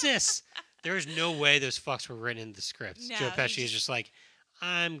fuck is this?" There is no way those fucks were written in the script. No, Joe he Pesci is just- just like,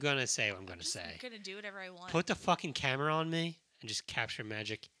 "I'm gonna say what I'm gonna say. I'm gonna do whatever I want. Put the fucking camera on me and just capture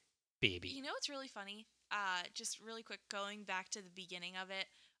magic, baby." You know what's really funny? Just really quick, going back to the beginning of it,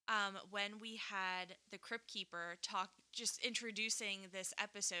 when we had the Crypt Keeper just introducing this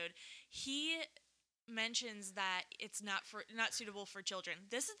episode, he mentions that it's not suitable for children.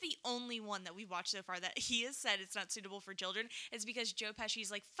 This is the only one that we've watched so far that he has said it's not suitable for children. It's because Joe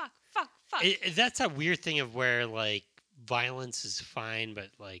Pesci's like, fuck. That's a weird thing of where like violence is fine, but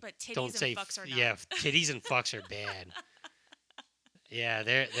like But titties don't and say fucks are not. yeah, titties and fucks are bad. Yeah,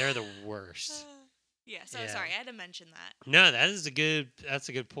 they're the worst. Yeah, so Yeah. sorry, I had to mention that. No, that's a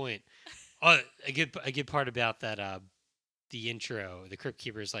good point. Oh, a good part about that the intro, the Crypt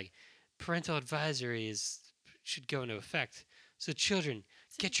Keeper is like parental advisory should go into effect. So children,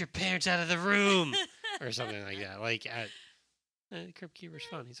 get your parents out of the room or something like that. Like the Crypt Keeper's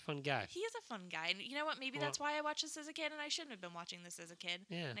fun. He's a fun guy. He is a fun guy, and you know what? Maybe that's why I watched this as a kid, and I shouldn't have been watching this as a kid.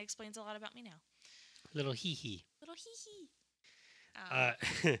 Yeah. And it explains a lot about me now. Little hee hee. Little hee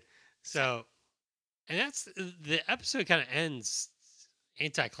hee. So, and that's the episode kind of ends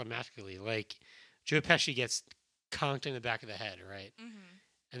anticlimactically. Like Joe Pesci gets conked in the back of the head, right? Mm-hmm.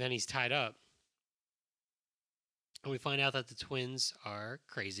 And then he's tied up. And we find out that the twins are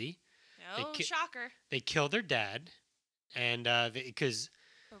crazy. Oh, ki- shocker! They killed their dad, and because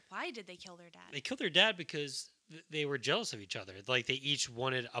But why did they kill their dad? they killed their dad because they were jealous of each other. Like they each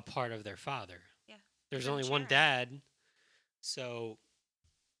wanted a part of their father. Yeah. There's Couldn't only one share it. dad, so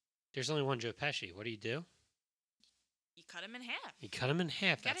there's only one Joe Pesci. What do? You cut him in half. You cut him in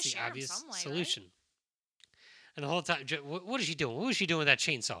half. You gotta That's the share 'em obvious some way, right? solution. And the whole time, what is she doing? What was she doing with that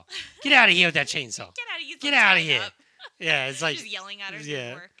chainsaw? Get out of here with that chainsaw. Get out of here! Get outta here. Yeah, it's like, Just yelling at her.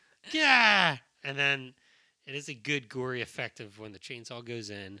 yeah. Before. yeah. And then it is a good gory effect of when the chainsaw goes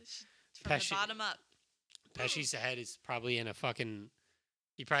in. From Pesci- the bottom up. Pesci's head is probably in a fucking.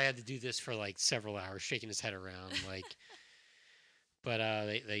 He probably had to do this for like several hours, shaking his head around, like. But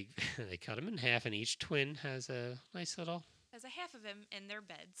they they cut him in half, and each twin has a nice little There's a half of him in their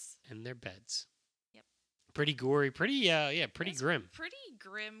beds. in their beds. Yep. Pretty gory, pretty pretty It's grim. Pretty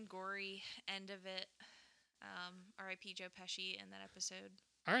grim, gory end of it. R.I.P. Joe Pesci in that episode.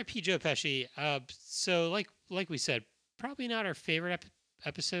 R.I.P. Joe Pesci. So like we said, probably not our favorite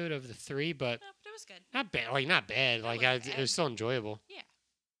episode of the three, but No, but it was good. not bad. Like not bad. It Like wasn't it bad. was still enjoyable.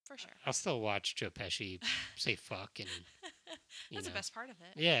 for sure. I'll still watch Joe Pesci say fuck and That's the best part of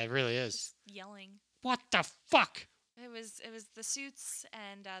it. Yeah, it really is. Just yelling. What the fuck? It was the suits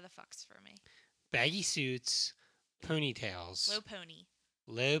and the fucks for me. Baggy suits, ponytails, Low pony.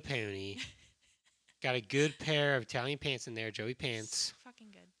 low pony. Got a good pair of Italian pants in there, Joey pants. So fucking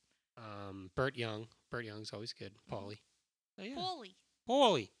good. Burt Young. Burt Young's always good. Paulie. Oh, yeah.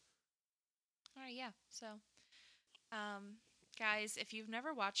 Paulie. All right, yeah. So, guys, if you've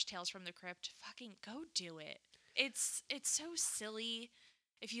never watched Tales from the Crypt, fucking go do it. It's so silly.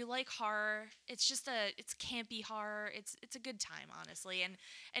 If you like horror, it's campy horror. It's a good time, honestly.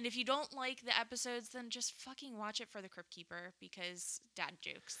 And if you don't like the episodes, then just fucking watch it for the Crypt Keeper because dad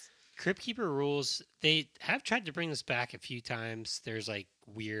jokes. Crypt Keeper rules. They have tried to bring this back a few times. There's like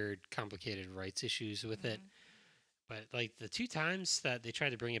weird, complicated rights issues with it. But like the 2 times that they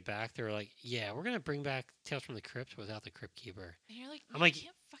tried to bring it back, they were like, "Yeah, we're gonna bring back Tales from the Crypt without the Crypt Keeper." And you're like, I'm like,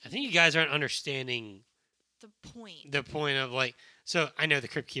 I think you guys aren't understanding the point. the point of like. So I know the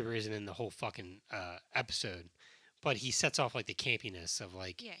Crypt Keeper isn't in the whole fucking episode, but he sets off like the campiness of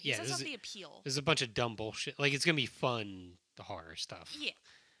like, he sets off the appeal. There's a bunch of dumb bullshit. Like it's gonna be fun, the horror stuff. Yeah.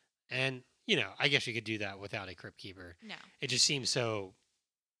 And I guess you could do that without a Crypt Keeper. No. It just seems so.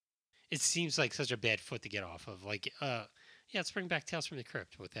 It seems like such a bad foot to get off of. Like, yeah, let's bring back Tales from the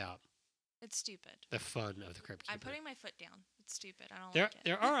Crypt without. It's stupid. The fun of the Crypt Keeper. I'm putting my foot down. It's stupid. I don't like it.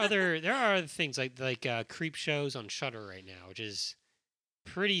 There are other things like creep shows on Shudder right now, which is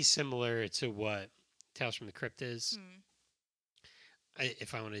pretty similar to what Tales from the Crypt is.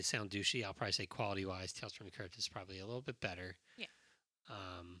 If I want to sound douchey, I'll probably say quality wise, Tales from the Crypt is probably a little bit better. Yeah.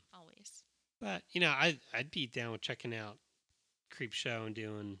 Always. But I'd be down with checking out Creep Show and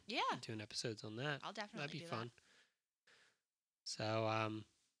doing episodes on that. I'll definitely that'd be do fun. That. So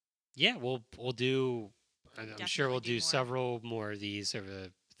yeah, we'll do. I'm sure we'll do several more of these over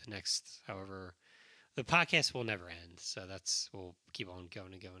the next however. The podcast will never end, so we'll keep on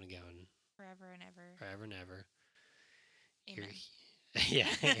going and going and going. Forever and ever. Forever and ever. Amen. Yeah,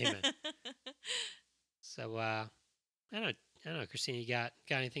 amen. So I don't know, Christina, you got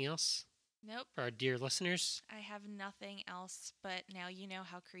anything else? Nope. For our dear listeners? I have nothing else, but now you know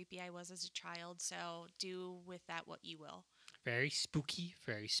how creepy I was as a child, so do with that what you will. Very spooky,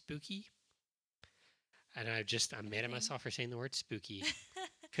 very spooky. And I'm mad at myself for saying the word spooky.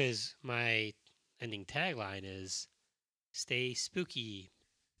 Because my ending tagline is, stay spooky,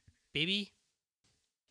 baby.